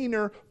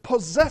 sustainer,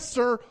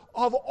 possessor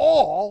of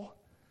all,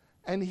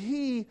 and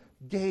He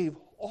gave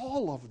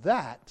all of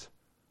that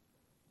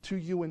to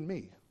you and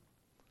me.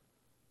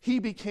 He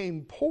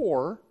became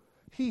poor.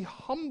 He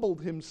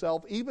humbled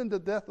Himself even to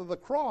death of the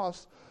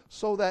cross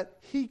so that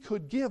He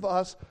could give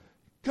us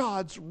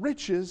God's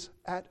riches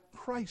at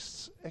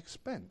Christ's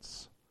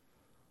expense.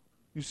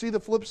 You see the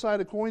flip side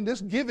of the coin?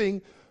 This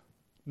giving,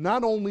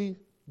 not only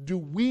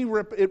do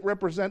it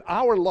represent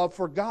our love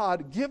for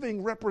God,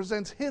 giving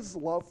represents His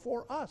love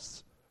for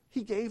us.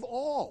 He gave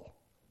all.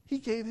 He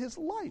gave His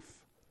life.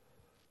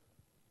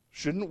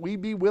 shouldn't we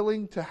be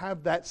willing to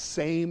have that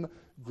same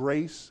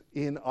grace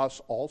in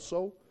us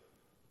also?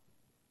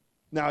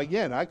 Now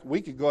again,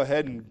 we could go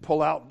ahead and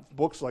pull out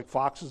books like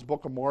Fox's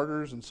Book of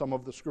Martyrs and some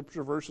of the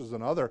scripture verses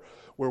and other,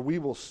 where we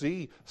will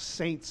see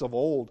saints of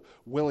old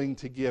willing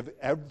to give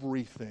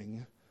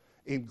everything,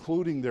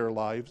 including their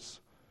lives,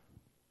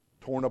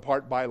 torn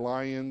apart by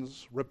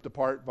lions, ripped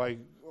apart by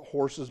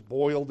horses,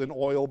 boiled in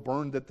oil,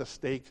 burned at the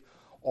stake,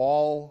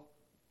 all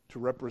to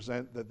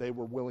represent that they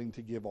were willing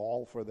to give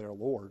all for their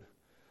Lord.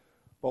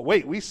 But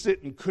wait, we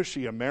sit in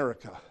cushy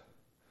America.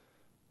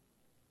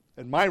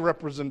 And my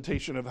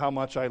representation of how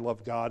much I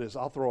love God is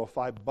I'll throw a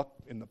 $5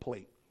 in the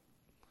plate.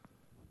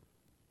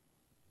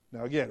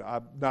 Now again,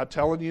 I'm not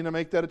telling you to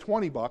make that a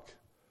 $20.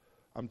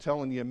 I'm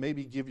telling you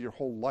maybe give your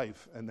whole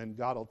life and then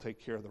God will take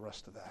care of the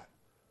rest of that.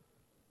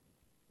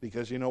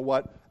 Because you know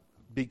what?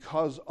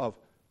 Because of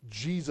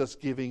Jesus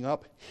giving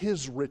up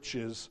his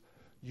riches,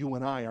 you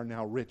and I are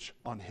now rich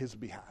on his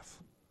behalf.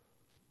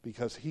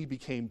 Because he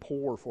became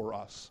poor for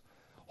us.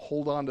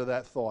 Hold on to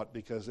that thought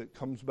because it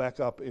comes back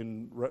up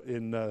in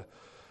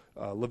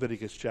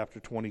Leviticus chapter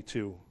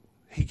 22.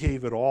 He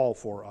gave it all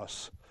for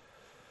us.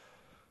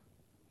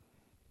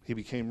 He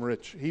became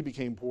rich. He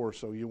became poor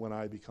so you and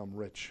I become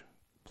rich.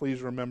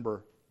 Please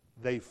remember,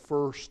 they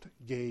first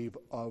gave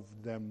of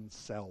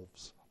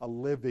themselves, a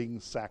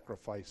living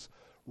sacrifice,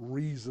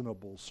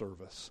 reasonable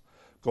service.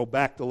 Go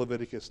back to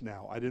Leviticus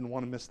now. I didn't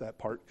want to miss that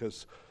part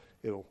because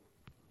it'll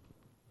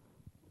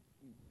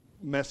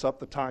mess up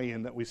the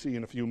tie-in that we see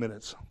in a few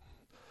minutes.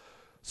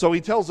 So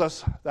he tells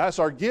us that's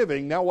our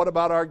giving. Now what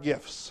about our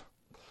gifts?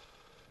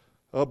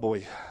 Oh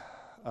boy.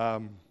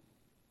 Did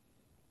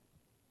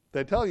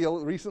I tell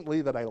you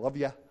recently that I love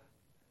you?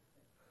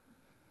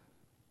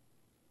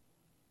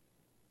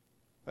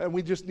 And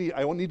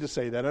I don't need to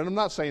say that. And I'm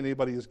not saying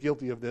anybody is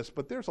guilty of this,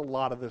 but there's a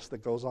lot of this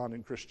that goes on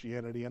in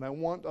Christianity. And I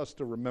want us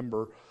to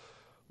remember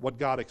what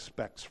God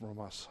expects from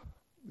us.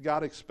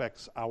 God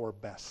expects our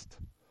best.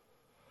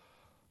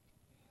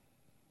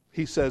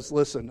 He says,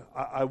 listen,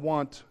 I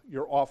want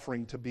your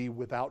offering to be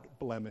without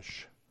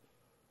blemish.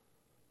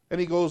 And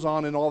he goes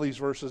on in all these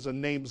verses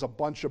and names a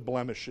bunch of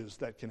blemishes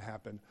that can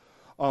happen.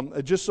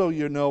 Just so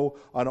you know,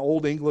 an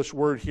old English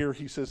word here,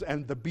 he says,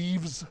 and the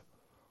beeves.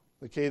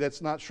 Okay,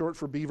 that's not short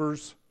for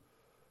beavers.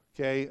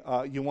 Okay,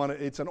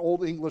 it's an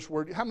old English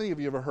word. How many of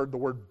you ever heard the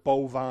word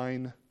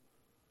bovine?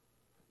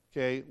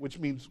 Okay, which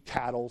means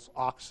cattle,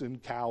 oxen,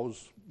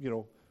 cows,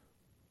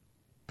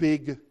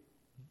 big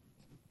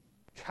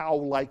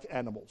cow-like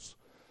animals.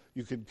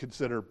 You could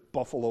consider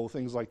buffalo,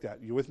 things like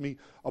that. You with me?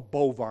 A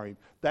bovine.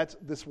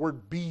 This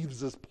word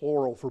beeves is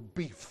plural for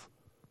beef,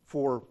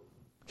 for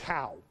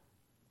cow.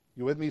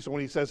 You with me? So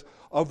when he says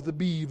of the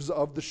beeves,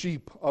 of the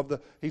sheep,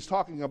 he's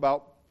talking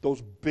about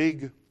those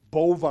big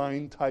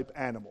bovine type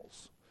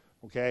animals.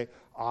 Okay?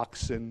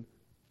 Oxen,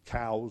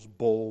 cows,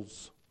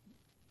 bulls.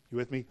 You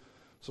with me?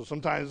 So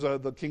sometimes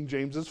the King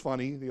James is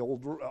funny, the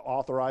old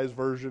authorized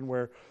version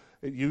where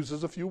it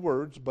uses a few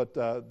words, but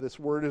this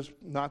word is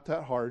not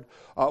that hard.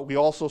 We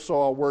also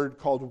saw a word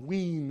called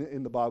wean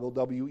in the Bible,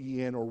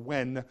 W-E-N, or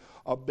when.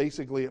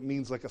 Basically, it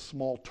means like a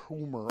small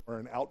tumor or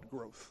an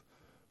outgrowth.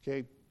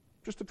 Okay,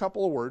 just a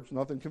couple of words,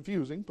 nothing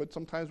confusing, but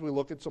sometimes we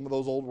look at some of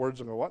those old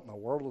words and go, what in the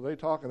world are they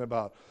talking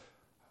about?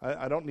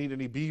 I don't need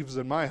any beeves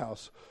in my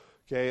house.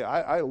 Okay,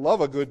 I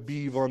love a good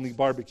beef on the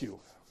barbecue.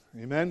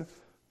 Amen?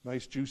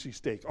 Nice juicy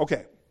steak.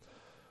 Okay.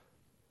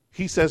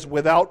 He says,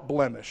 without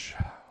blemish.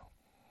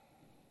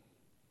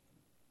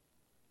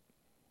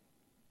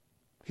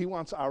 He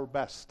wants our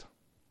best.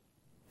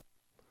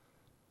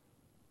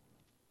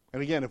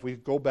 And again, if we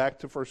go back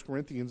to 2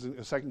 Corinthians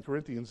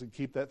and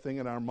keep that thing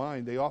in our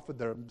mind, they offered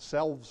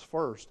themselves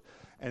first,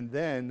 and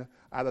then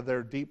out of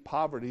their deep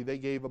poverty, they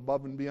gave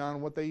above and beyond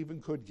what they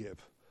even could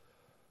give.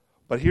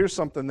 But here's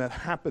something that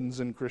happens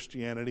in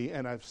Christianity,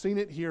 and I've seen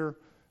it here.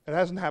 It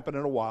hasn't happened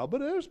in a while,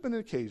 but there's been an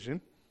occasion.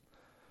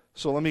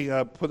 So let me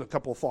put a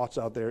couple of thoughts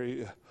out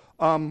there.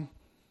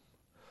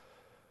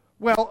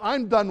 Well,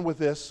 I'm done with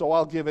this, so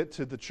I'll give it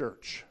to the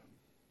church.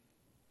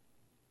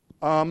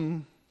 I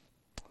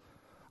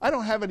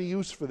don't have any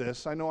use for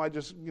this. I know I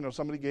just,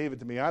 somebody gave it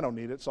to me. I don't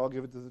need it, so I'll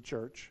give it to the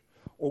church.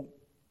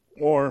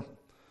 Or,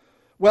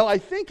 well, I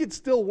think it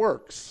still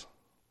works,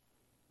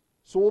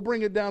 so we'll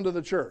bring it down to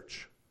the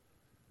church.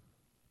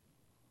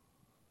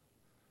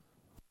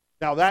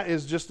 Now, that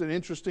is just an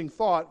interesting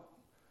thought.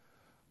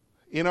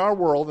 In our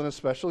world, and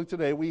especially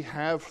today, we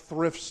have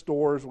thrift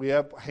stores, we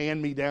have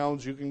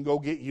hand-me-downs, you can go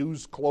get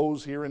used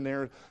clothes here and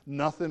there,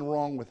 nothing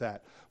wrong with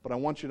that. But I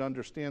want you to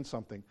understand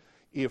something.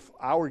 If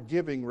our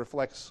giving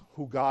reflects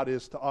who God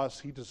is to us,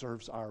 He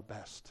deserves our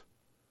best,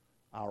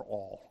 our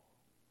all,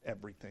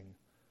 everything.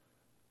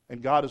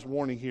 And God is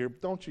warning here,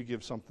 don't you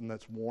give something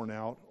that's worn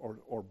out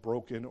or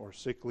broken or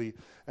sickly.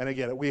 And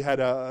again, we had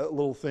a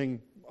little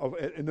thing,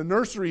 in the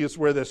nursery is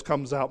where this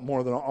comes out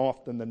more than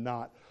often than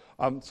not.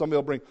 Somebody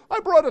will bring, I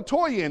brought a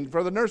toy in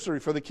for the nursery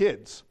for the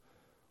kids.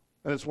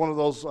 And it's one of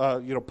those,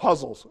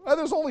 puzzles.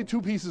 There's only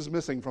 2 pieces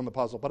missing from the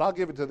puzzle, but I'll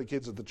give it to the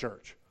kids at the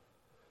church.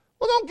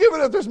 Well, don't give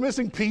it if there's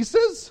missing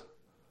pieces.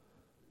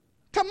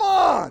 Come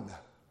on!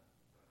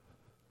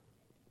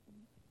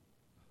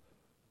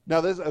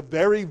 Now, this is a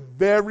very,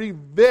 very,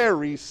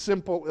 very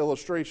simple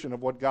illustration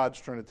of what God's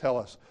trying to tell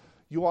us.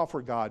 You offer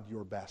God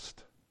your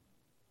best.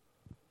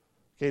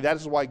 Okay, that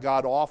is why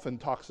God often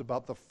talks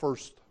about the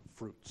first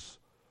fruits.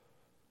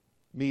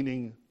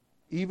 Meaning,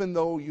 even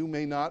though you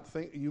may not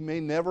think, you may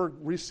never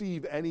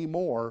receive any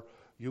more,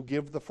 you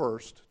give the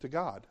first to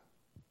God.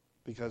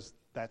 Because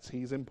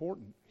He's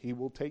important. He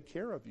will take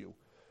care of you.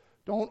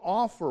 Don't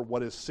offer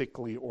what is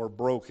sickly or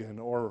broken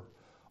or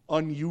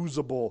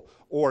unusable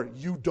or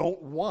you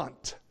don't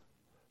want.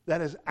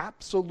 That is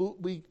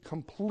absolutely,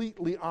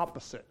 completely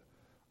opposite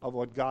of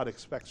what God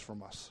expects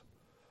from us.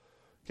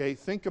 Okay,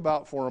 think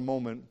about for a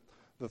moment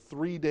the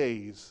 3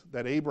 days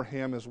that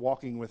Abraham is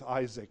walking with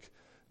Isaac,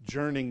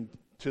 journeying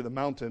to the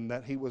mountain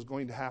that he was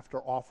going to have to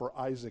offer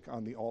Isaac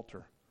on the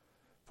altar.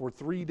 For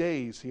 3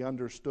 days he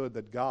understood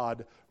that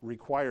God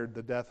required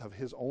the death of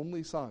his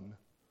only son.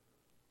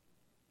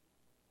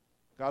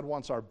 God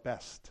wants our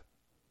best.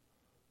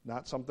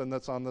 Not something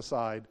that's on the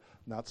side,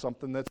 not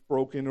something that's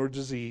broken or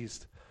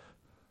diseased.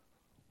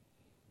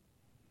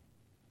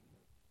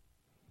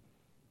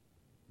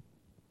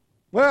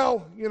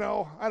 Well,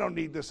 I don't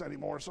need this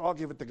anymore, so I'll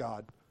give it to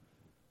God.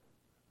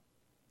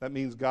 That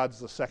means God's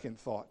the second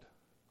thought.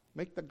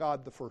 Make the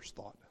God the first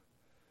thought.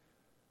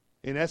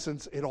 In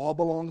essence, it all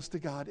belongs to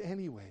God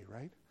anyway,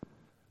 right?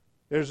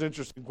 There's an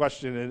interesting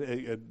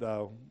question.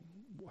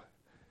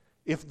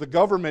 If the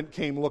government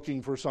came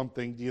looking for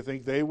something, do you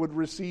think they would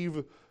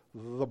receive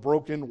the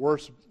broken,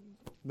 worse?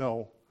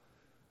 No.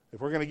 If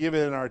we're going to give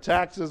it in our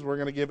taxes, we're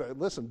going to give it.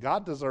 Listen,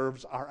 God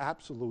deserves our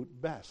absolute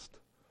best.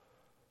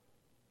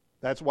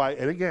 That's why,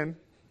 and again,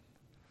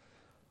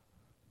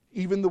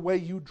 even the way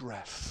you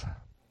dress.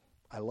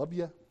 I love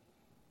you.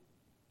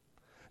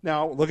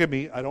 Now, look at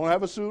me. I don't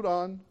have a suit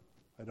on.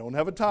 I don't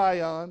have a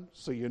tie on.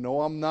 So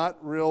I'm not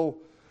real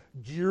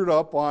geared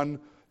up on,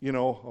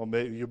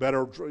 maybe you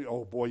better,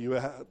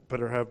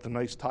 better have the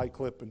nice tie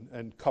clip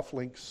and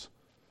cufflinks.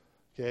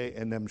 Okay,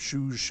 and them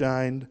shoes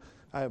shined.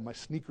 I have my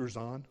sneakers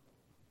on.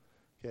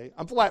 Okay,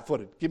 I'm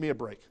flat-footed. Give me a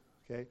break.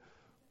 Okay.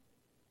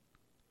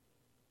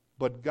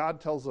 But God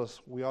tells us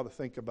we ought to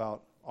think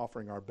about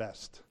offering our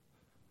best.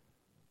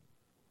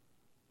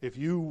 If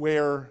you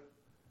wear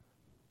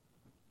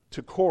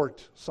to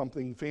court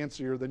something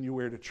fancier than you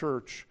wear to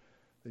church,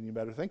 then you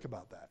better think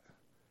about that.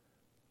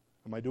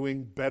 Am I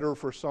doing better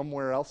for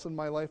somewhere else in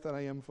my life than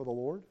I am for the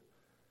Lord?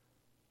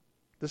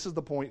 This is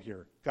the point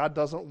here. God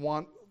doesn't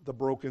want the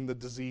broken, the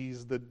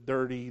diseased, the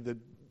dirty.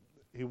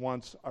 He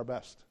wants our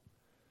best.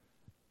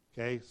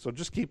 Okay, so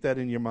just keep that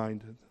in your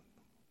mind.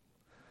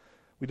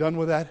 We done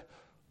with that?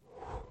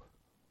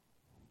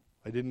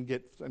 I didn't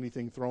get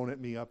anything thrown at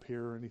me up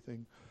here or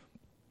anything.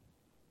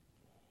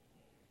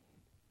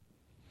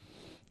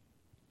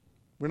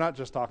 We're not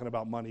just talking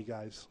about money,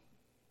 guys.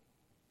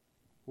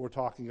 We're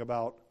talking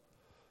about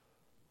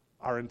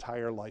our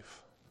entire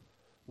life.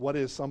 What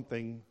is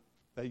something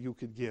that you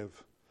could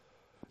give?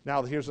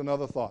 Now, here's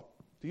another thought.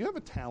 Do you have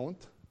a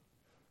talent?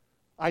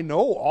 I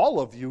know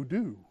all of you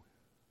do.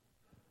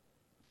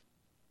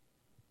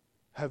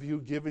 Have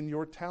you given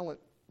your talent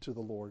to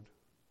the Lord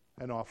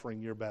and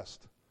offering your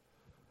best?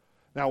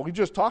 Now, we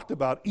just talked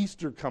about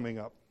Easter coming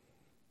up.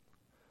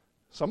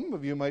 Some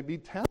of you might be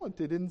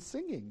talented in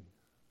singing.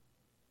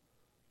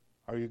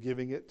 Are you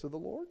giving it to the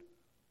Lord?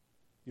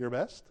 Your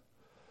best?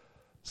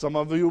 Some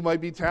of you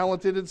might be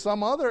talented in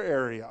some other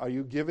area. Are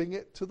you giving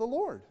it to the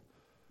Lord?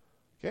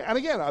 Okay, and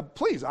again,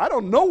 please, I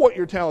don't know what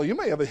your talent. You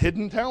may have a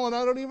hidden talent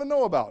I don't even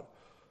know about.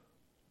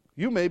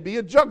 You may be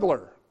a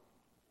juggler.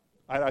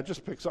 I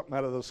just picked something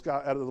out of the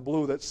sky, out of the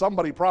blue that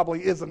somebody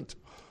probably isn't.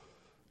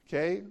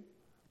 Okay?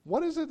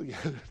 What is it?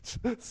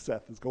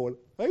 Seth is going,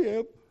 I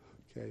am.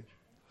 Okay.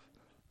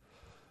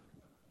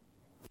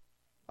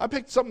 I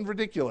picked something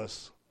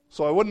ridiculous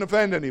so I wouldn't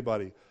offend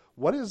anybody.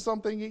 What is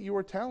something that you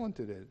are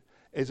talented in?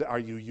 Are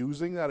you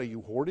using that? Are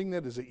you hoarding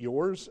that? Is it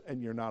yours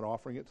and you're not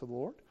offering it to the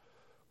Lord?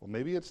 Well,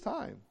 maybe it's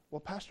time. Well,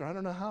 Pastor, I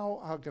don't know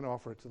how I can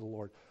offer it to the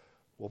Lord.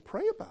 Well,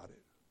 pray about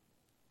it.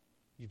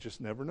 You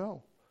just never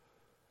know.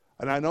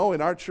 And I know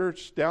in our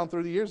church down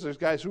through the years, there's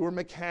guys who are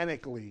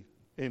mechanically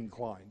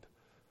inclined.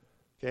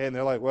 Okay, and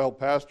they're like, well,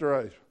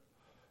 Pastor,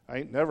 I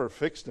ain't never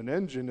fixed an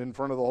engine in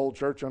front of the whole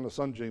church on a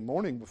Sunday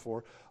morning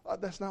before.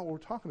 That's not what we're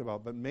talking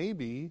about. But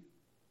maybe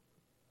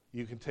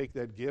you can take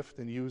that gift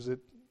and use it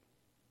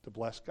to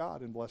bless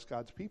God and bless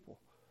God's people.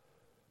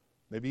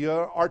 Maybe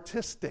you're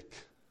artistic.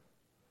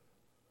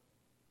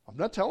 I'm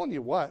not telling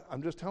you what.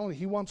 I'm just telling you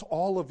He wants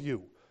all of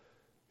you.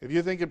 If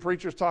you think a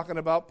preacher's talking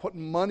about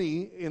putting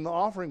money in the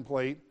offering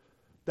plate,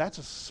 that's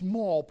a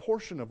small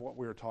portion of what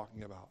we're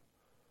talking about.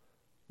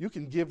 You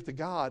can give to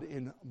God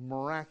in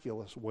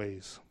miraculous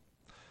ways.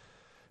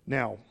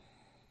 Now,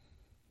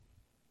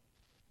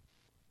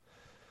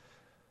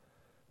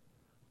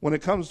 when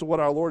it comes to what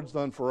our Lord's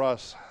done for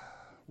us,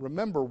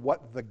 remember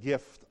what the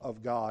gift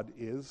of God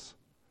is.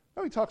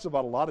 Now, He talks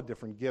about a lot of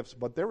different gifts,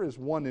 but there is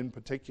one in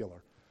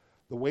particular.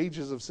 The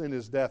wages of sin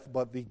is death,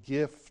 but the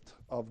gift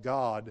of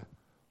God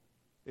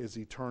is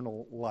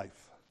eternal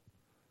life.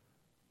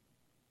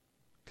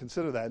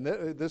 Consider that.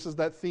 And this is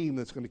that theme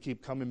that's going to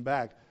keep coming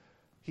back.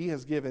 He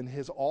has given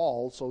his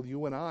all so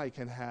you and I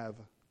can have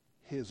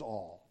his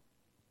all.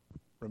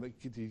 Remember,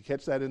 did you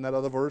catch that in that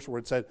other verse where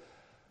it said,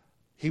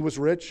 he was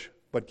rich,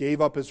 but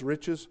gave up his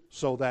riches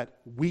so that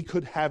we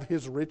could have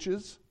his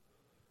riches?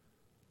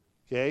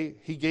 Okay?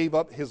 He gave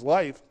up his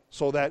life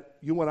so that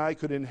you and I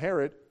could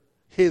inherit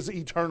his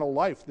eternal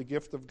life, the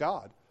gift of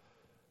God.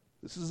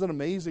 This is an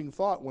amazing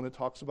thought when it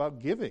talks about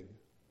giving.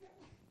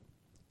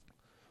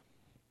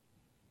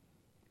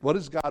 What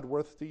is God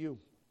worth to you?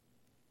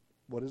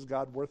 What is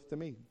God worth to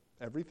me?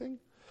 Everything?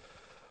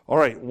 All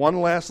right, one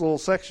last little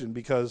section,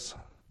 because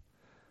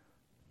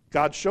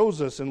God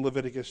shows us in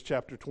Leviticus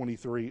chapter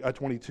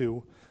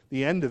 22,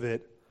 the end of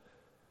it.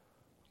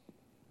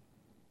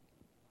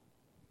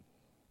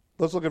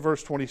 Let's look at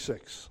verse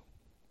 26.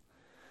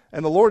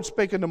 And the Lord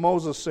spake unto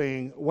Moses,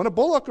 saying, when a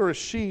bullock or a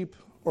sheep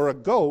or a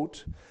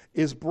goat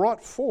is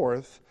brought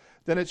forth,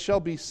 then it shall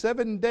be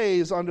 7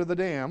 days under the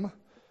dam,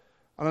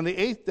 and on the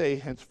 8th day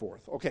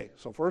henceforth. Okay,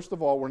 so first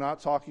of all, we're not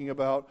talking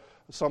about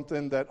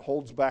something that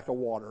holds back a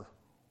water.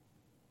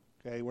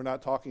 Okay, we're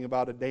not talking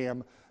about a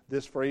dam.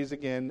 This phrase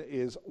again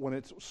is when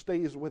it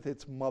stays with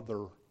its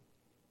mother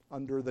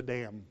under the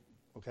dam.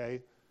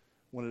 Okay,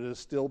 when it is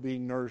still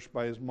being nourished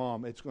by his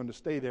mom, it's going to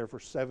stay there for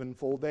 7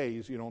 full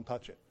days. You don't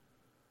touch it.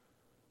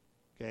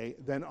 Okay,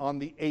 then on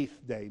the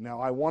 8th day. Now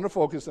I want to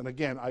focus, and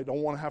again, I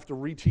don't want to have to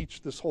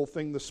reteach this whole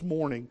thing this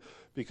morning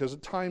because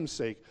of time's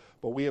sake,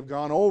 but we have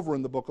gone over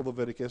in the book of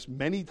Leviticus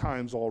many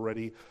times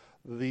already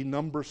the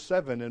number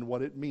 7 and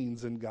what it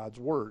means in God's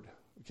Word.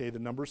 Okay, the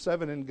number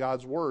 7 in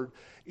God's Word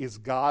is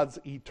God's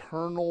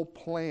eternal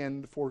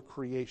plan for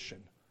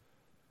creation.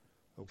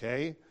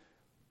 Okay,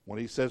 when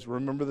he says,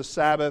 remember the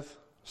Sabbath,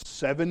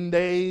 7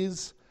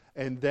 days,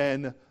 and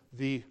then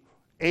the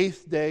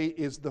 8th day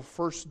is the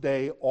first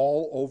day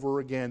all over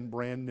again,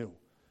 brand new.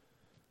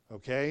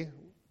 Okay?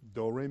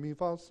 Do, re, mi,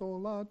 fa,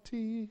 sol, la,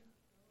 ti.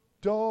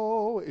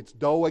 Do. It's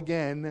do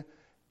again.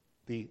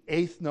 The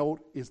 8th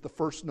note is the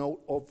first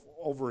note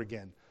over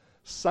again.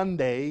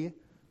 Sunday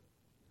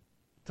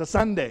to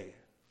Sunday.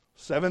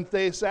 7th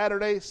day,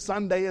 Saturday.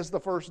 Sunday is the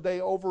first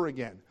day over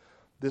again.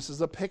 This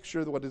is a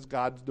picture of what is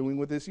God's doing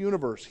with this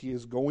universe. He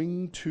is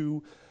going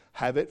to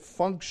have it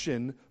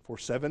function for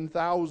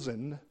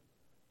 7,000.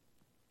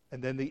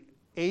 And then the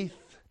 8th,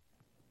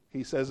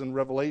 he says in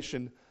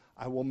Revelation,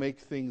 I will make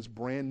things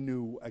brand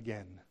new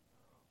again.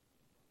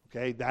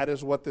 Okay, that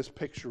is what this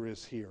picture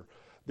is here.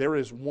 There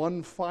is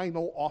one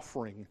final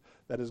offering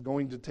that is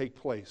going to take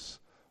place.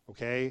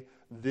 Okay,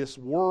 this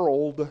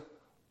world,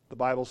 the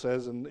Bible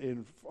says I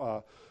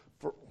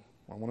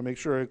want to make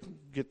sure I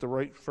get the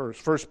right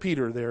verse. 1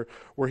 Peter there,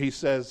 where he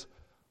says,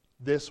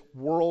 this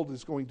world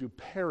is going to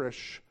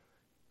perish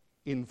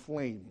in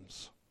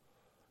flames.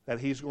 That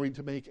he's going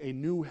to make a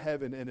new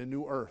heaven and a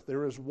new earth.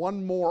 There is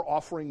one more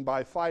offering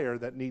by fire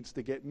that needs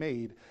to get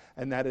made,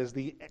 and that is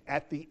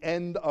at the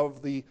end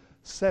of the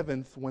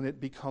 7th when it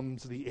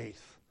becomes the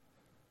 8th.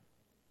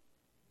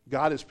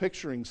 God is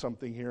picturing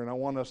something here, and I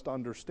want us to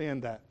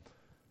understand that.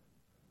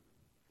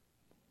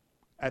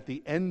 At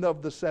the end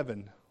of the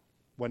 7,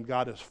 when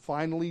God is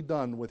finally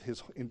done with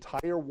his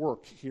entire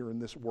work here in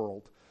this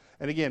world.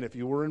 And again, if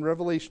you were in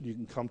Revelation, you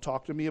can come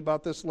talk to me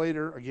about this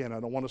later. Again, I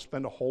don't want to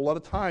spend a whole lot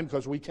of time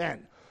because we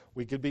can.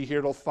 We could be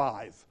here till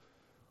 5,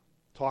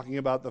 talking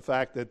about the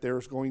fact that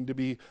there's going to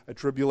be a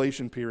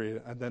tribulation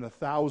period and then a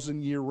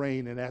 1,000-year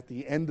reign. And at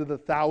the end of the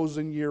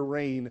 1,000-year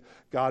reign,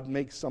 God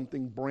makes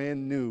something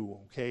brand new.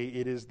 Okay,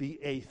 it is the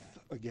 8th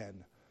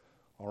again.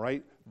 All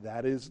right,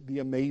 that is the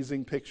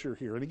amazing picture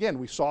here. And again,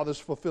 we saw this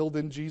fulfilled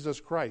in Jesus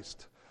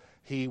Christ.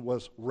 He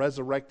was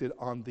resurrected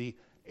on the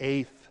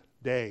 8th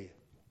day,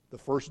 the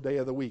first day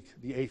of the week,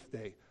 the 8th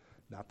day.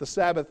 Not the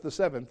Sabbath, the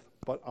 7th,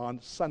 but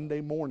on Sunday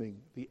morning,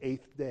 the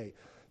 8th day.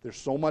 There's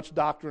so much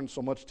doctrine,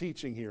 so much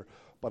teaching here.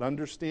 But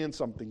understand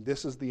something.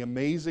 This is the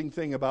amazing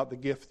thing about the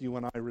gift you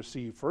and I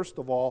receive. First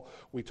of all,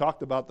 we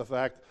talked about the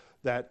fact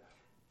that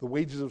the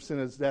wages of sin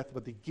is death,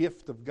 but the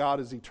gift of God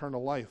is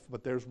eternal life.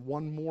 But there's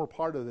one more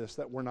part of this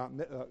that we're not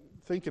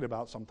thinking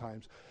about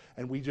sometimes.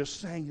 And we just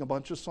sang a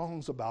bunch of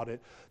songs about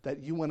it, that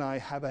you and I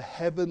have a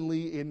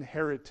heavenly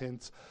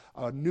inheritance,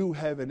 a new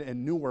heaven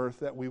and new earth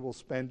that we will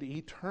spend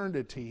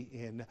eternity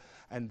in.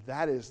 And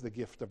that is the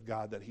gift of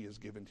God that he has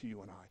given to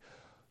you and I.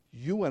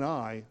 You and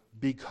I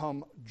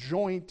become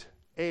joint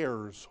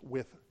heirs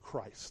with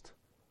Christ.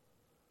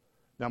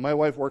 Now, my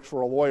wife works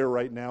for a lawyer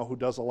right now who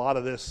does a lot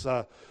of this,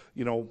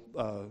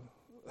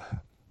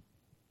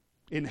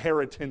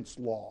 inheritance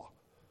law.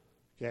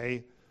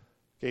 Okay,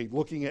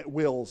 looking at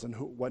wills and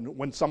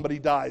when somebody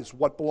dies,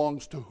 what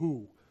belongs to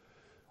who.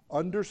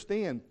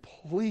 Understand,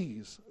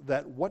 please,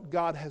 that what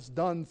God has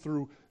done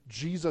through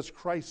Jesus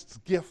Christ's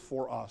gift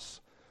for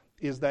us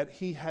is that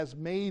he has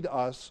made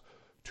us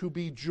to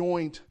be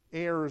joint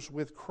heirs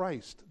with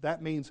Christ.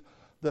 That means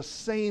the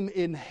same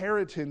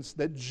inheritance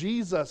that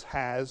Jesus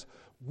has,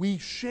 we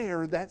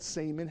share that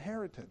same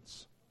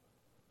inheritance.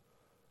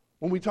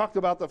 When we talked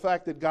about the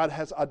fact that God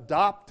has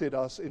adopted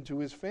us into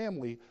his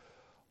family,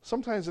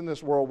 sometimes in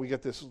this world we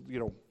get this,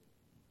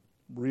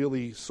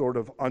 really sort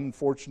of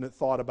unfortunate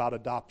thought about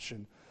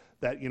adoption,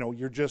 that,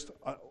 you're just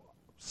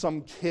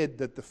some kid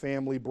that the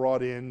family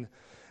brought in,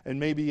 and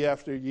maybe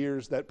after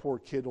years that poor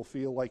kid will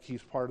feel like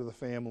he's part of the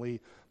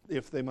family,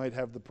 if they might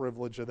have the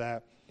privilege of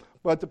that.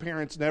 But the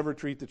parents never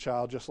treat the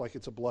child just like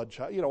it's a blood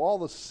child. All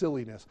the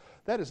silliness.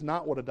 That is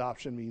not what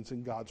adoption means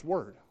in God's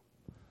Word.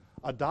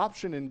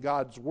 Adoption in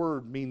God's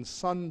Word means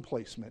son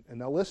placement. And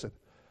now listen,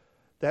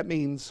 that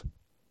means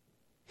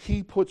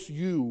He puts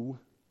you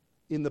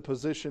in the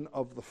position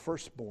of the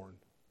firstborn.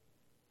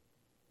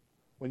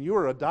 When you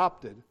are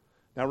adopted,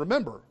 now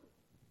remember,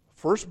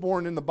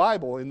 firstborn in the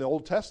Bible, in the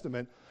Old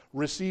Testament,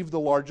 received the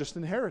largest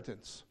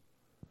inheritance.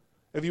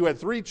 If you had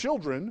 3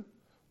 children,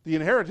 the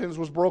inheritance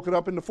was broken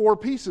up into 4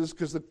 pieces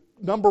because the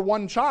number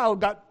 1 child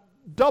got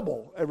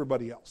double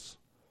everybody else.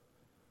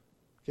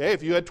 Okay,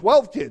 if you had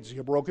 12 kids,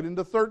 you broke it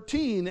into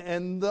 13,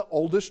 and the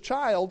oldest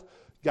child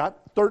got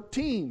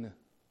 13.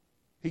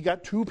 He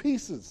got 2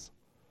 pieces.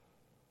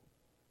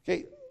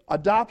 Okay,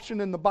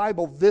 adoption in the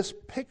Bible, this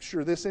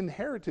picture, this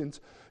inheritance,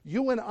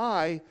 you and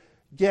I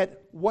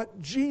get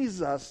what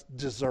Jesus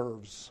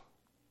deserves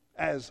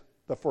as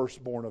the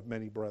firstborn of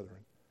many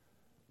brethren.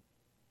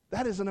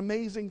 That is an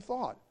amazing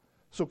thought.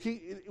 So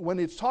when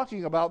it's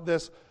talking about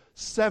this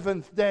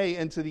 7th day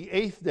into the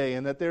 8th day,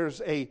 and that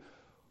there's a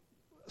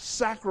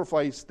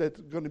sacrifice that's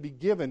going to be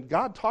given,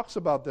 God talks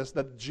about this,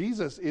 that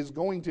Jesus is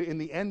going to, in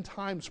the end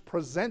times,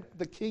 present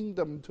the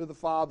kingdom to the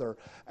Father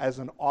as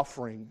an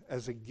offering,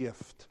 as a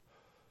gift.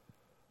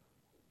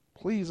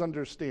 Please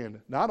understand,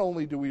 not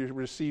only do we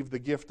receive the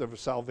gift of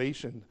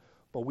salvation,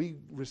 but we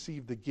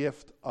receive the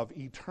gift of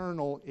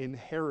eternal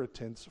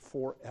inheritance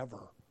forever.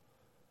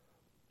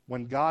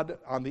 When God,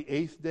 on the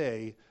 8th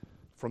day,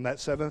 from that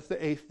 7th to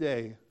 8th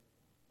day,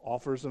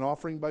 offers an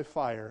offering by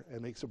fire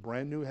and makes a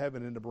brand new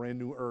heaven and a brand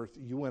new earth,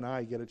 you and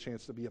I get a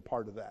chance to be a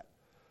part of that.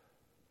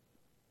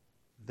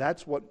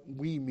 That's what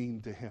we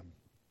mean to Him.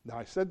 Now,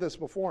 I said this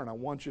before, and I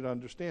want you to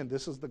understand,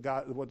 this is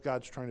what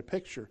God's trying to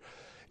picture,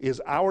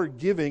 is our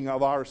giving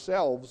of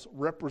ourselves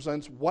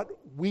represents what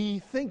we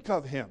think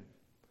of Him.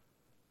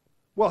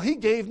 Well, He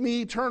gave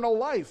me eternal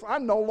life.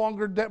 I'm no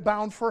longer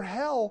bound for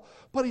hell,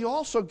 but He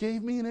also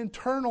gave me an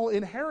eternal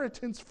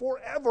inheritance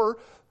forever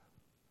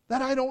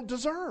that I don't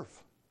deserve.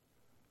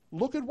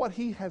 Look at what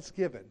He has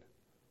given.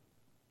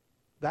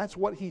 That's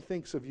what He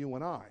thinks of you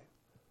and I.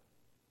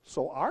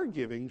 So our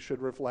giving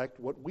should reflect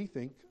what we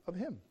think of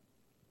Him.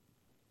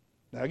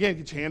 Now again,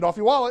 get your hand off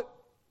your wallet.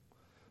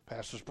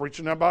 Pastor's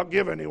preaching about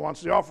giving. He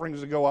wants the offerings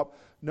to go up.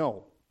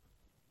 No.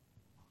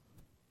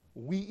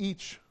 We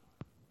each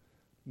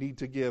need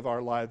to give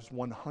our lives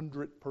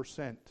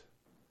 100%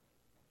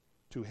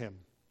 to Him.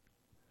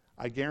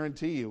 I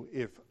guarantee you,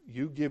 if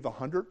you give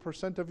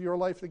 100% of your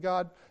life to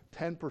God,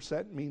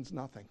 10% means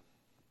nothing.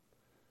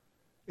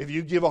 If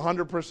you give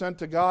 100%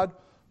 to God,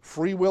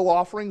 free will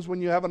offerings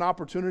when you have an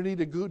opportunity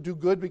to do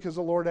good because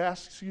the Lord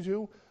asks you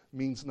to,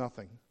 means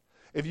nothing.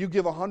 If you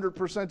give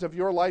 100% of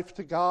your life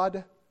to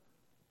God,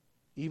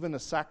 even a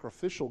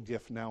sacrificial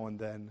gift now and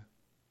then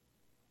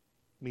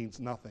means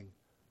nothing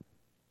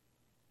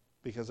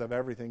because of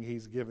everything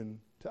He's given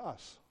to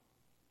us.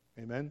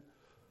 Amen?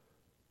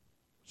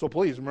 So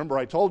please, remember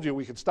I told you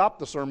we could stop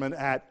the sermon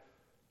at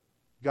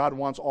God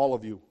wants all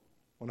of you,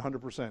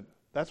 100%.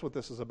 That's what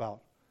this is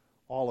about,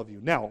 all of you.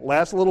 Now,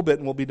 last little bit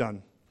and we'll be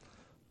done.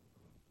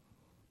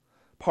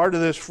 Part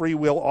of this free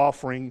will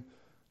offering,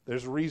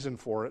 there's a reason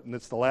for it, and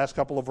it's the last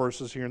couple of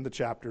verses here in the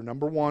chapter.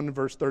 Number 1,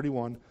 verse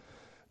 31.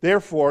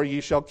 Therefore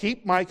ye shall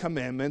keep my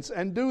commandments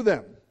and do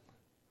them.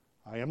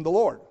 I am the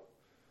Lord.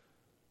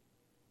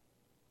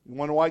 You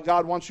wonder why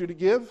God wants you to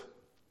give?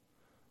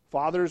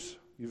 Fathers,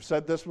 you've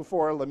said this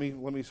before. Let me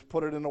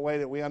put it in a way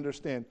that we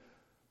understand.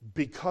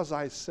 Because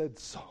I said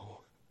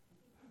so.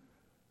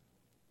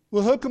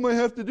 Well, how come I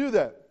have to do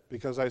that?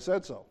 Because I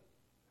said so.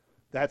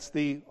 That's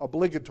the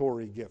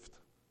obligatory gift.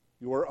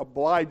 You are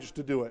obliged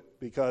to do it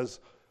because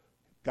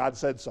God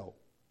said so.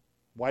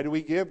 Why do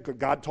we give? Because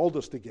God told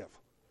us to give.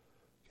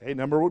 Okay,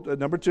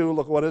 number 2,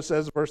 look what it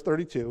says, verse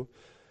 32.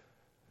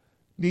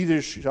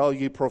 Neither shall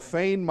ye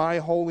profane my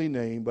holy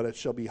name, but it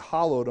shall be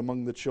hallowed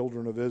among the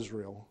children of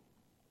Israel,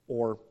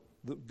 or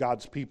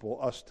God's people,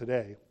 us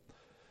today.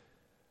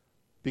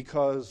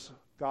 Because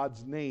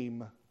God's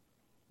name,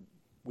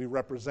 we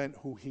represent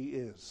who He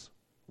is.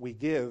 We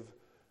give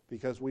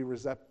because we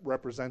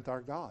represent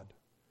our God.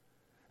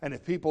 And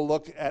if people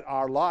look at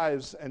our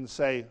lives and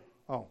say,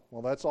 oh,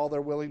 well, that's all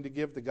they're willing to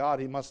give to God,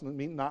 He must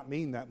not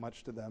mean that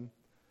much to them.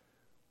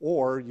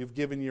 Or you've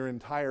given your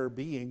entire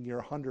being,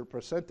 your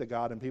 100% to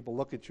God, and people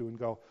look at you and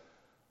go,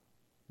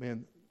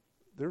 man,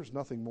 there's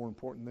nothing more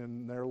important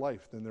in their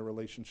life than their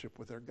relationship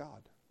with their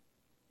God.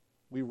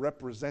 We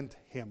represent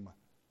Him.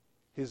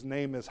 His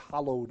name is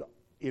hallowed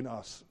in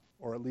us,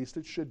 or at least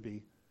it should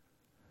be.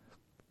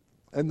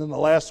 And then the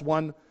last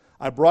one,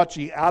 I brought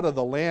ye out of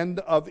the land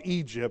of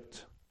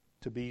Egypt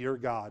to be your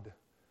God.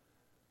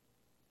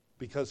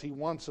 Because He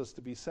wants us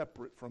to be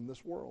separate from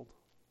this world.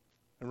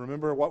 And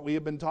remember what we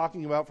have been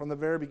talking about from the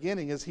very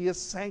beginning is He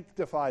has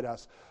sanctified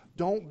us.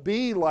 Don't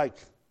be like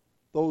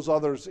those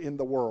others in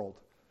the world.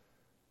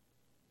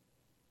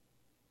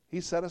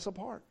 He set us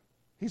apart.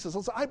 He says,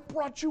 listen, I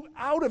brought you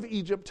out of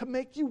Egypt to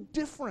make you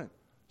different.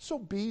 So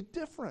be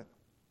different.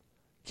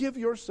 Give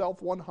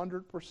yourself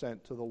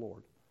 100% to the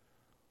Lord,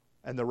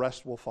 and the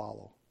rest will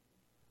follow.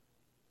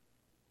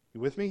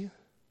 You with me?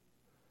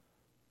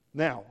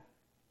 Now,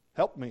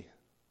 help me.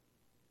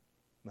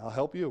 And I'll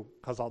help you,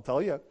 because I'll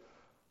tell you,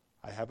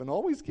 I haven't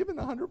always given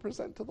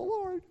 100% to the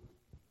Lord.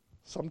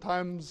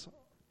 Sometimes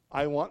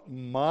I want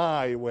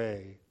my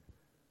way.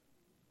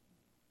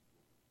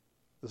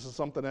 This is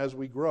something as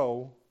we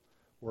grow,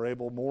 we're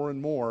able more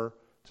and more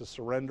to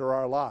surrender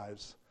our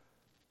lives.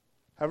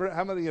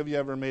 How many of you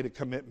ever made a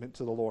commitment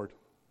to the Lord?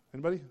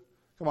 Anybody?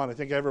 Come on, I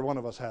think every one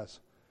of us has.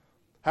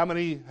 How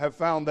many have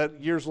found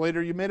that years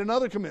later you made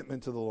another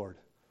commitment to the Lord?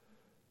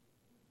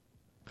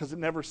 Because it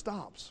never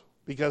stops.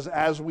 Because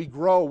as we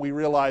grow, we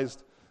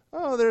realized,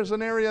 oh, there's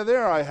an area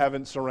there I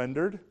haven't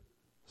surrendered.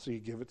 So you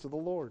give it to the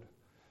Lord.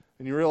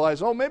 And you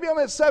realize, oh, maybe I'm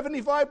at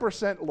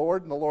 75%,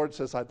 Lord. And the Lord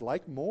says, I'd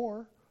like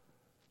more.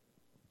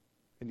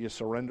 And you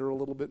surrender a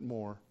little bit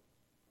more.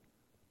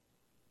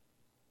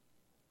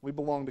 We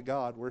belong to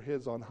God. We're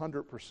His on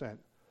 100%.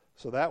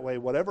 So that way,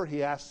 whatever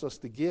He asks us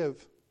to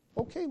give,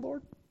 okay,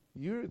 Lord,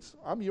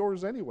 I'm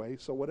yours anyway,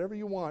 so whatever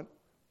you want,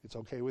 it's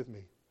okay with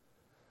me.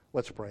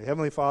 Let's pray.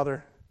 Heavenly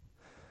Father,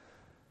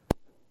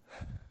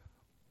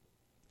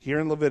 here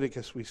in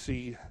Leviticus we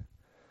see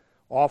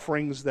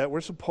offerings that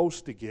we're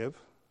supposed to give,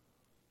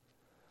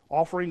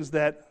 offerings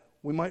that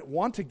we might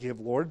want to give,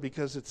 Lord,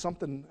 because it's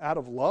something out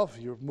of love.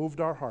 You've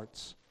moved our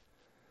hearts.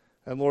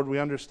 And Lord, we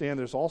understand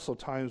there's also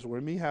times where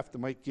we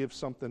might give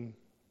something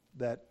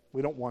that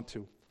we don't want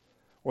to,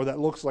 or that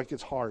looks like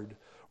it's hard,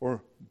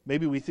 or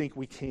maybe we think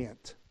we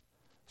can't.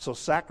 So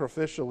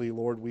sacrificially,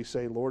 Lord, we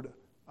say, Lord,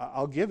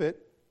 I'll give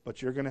it,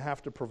 but you're going to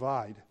have to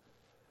provide.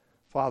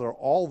 Father,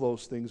 all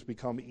those things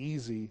become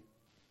easy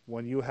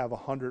when you have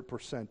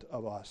 100%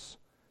 of us.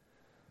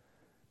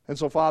 And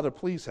so, Father,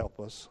 please help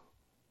us.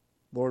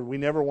 Lord, we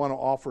never want to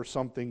offer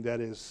something that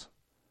is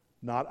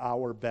not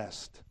our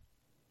best.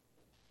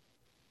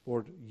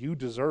 Lord, you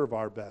deserve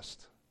our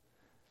best.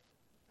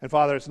 And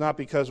Father, it's not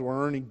because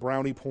we're earning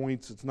brownie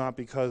points. It's not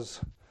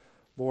because,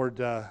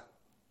 Lord,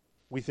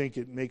 we think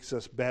it makes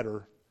us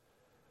better.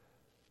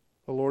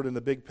 But Lord, in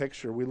the big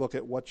picture, we look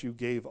at what you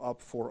gave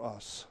up for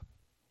us.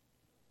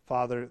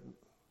 Father,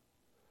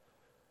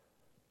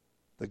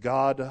 the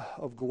God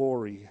of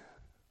glory,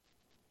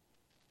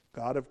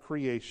 God of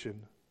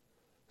creation,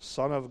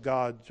 Son of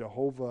God,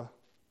 Jehovah,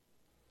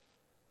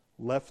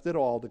 left it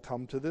all to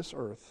come to this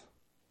earth,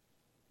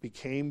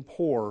 became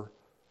poor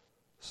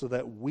so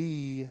that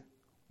we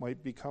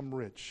might become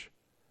rich.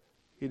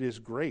 It is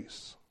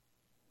grace,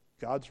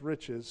 God's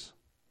riches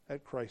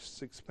at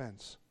Christ's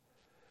expense.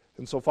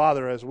 And so,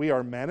 Father, as we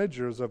are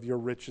managers of your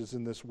riches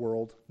in this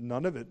world,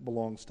 none of it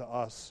belongs to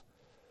us.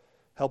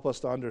 Help us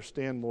to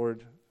understand,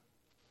 Lord,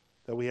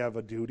 that we have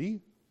a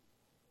duty,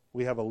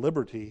 we have a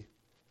liberty,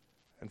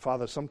 and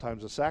Father,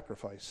 sometimes a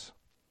sacrifice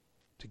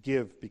to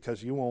give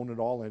because you own it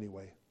all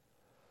anyway.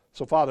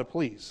 So, Father,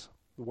 please,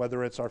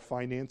 whether it's our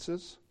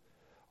finances,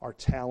 our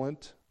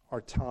talent,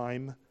 our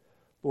time,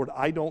 Lord,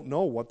 I don't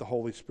know what the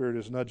Holy Spirit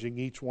is nudging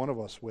each one of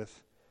us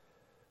with.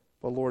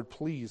 But Lord,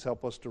 please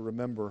help us to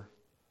remember.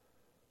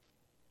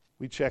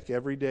 We check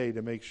every day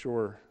to make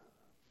sure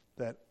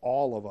that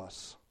all of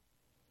us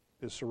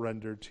is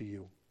surrendered to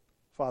you.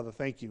 Father,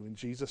 thank you in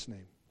Jesus'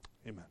 name.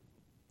 Amen.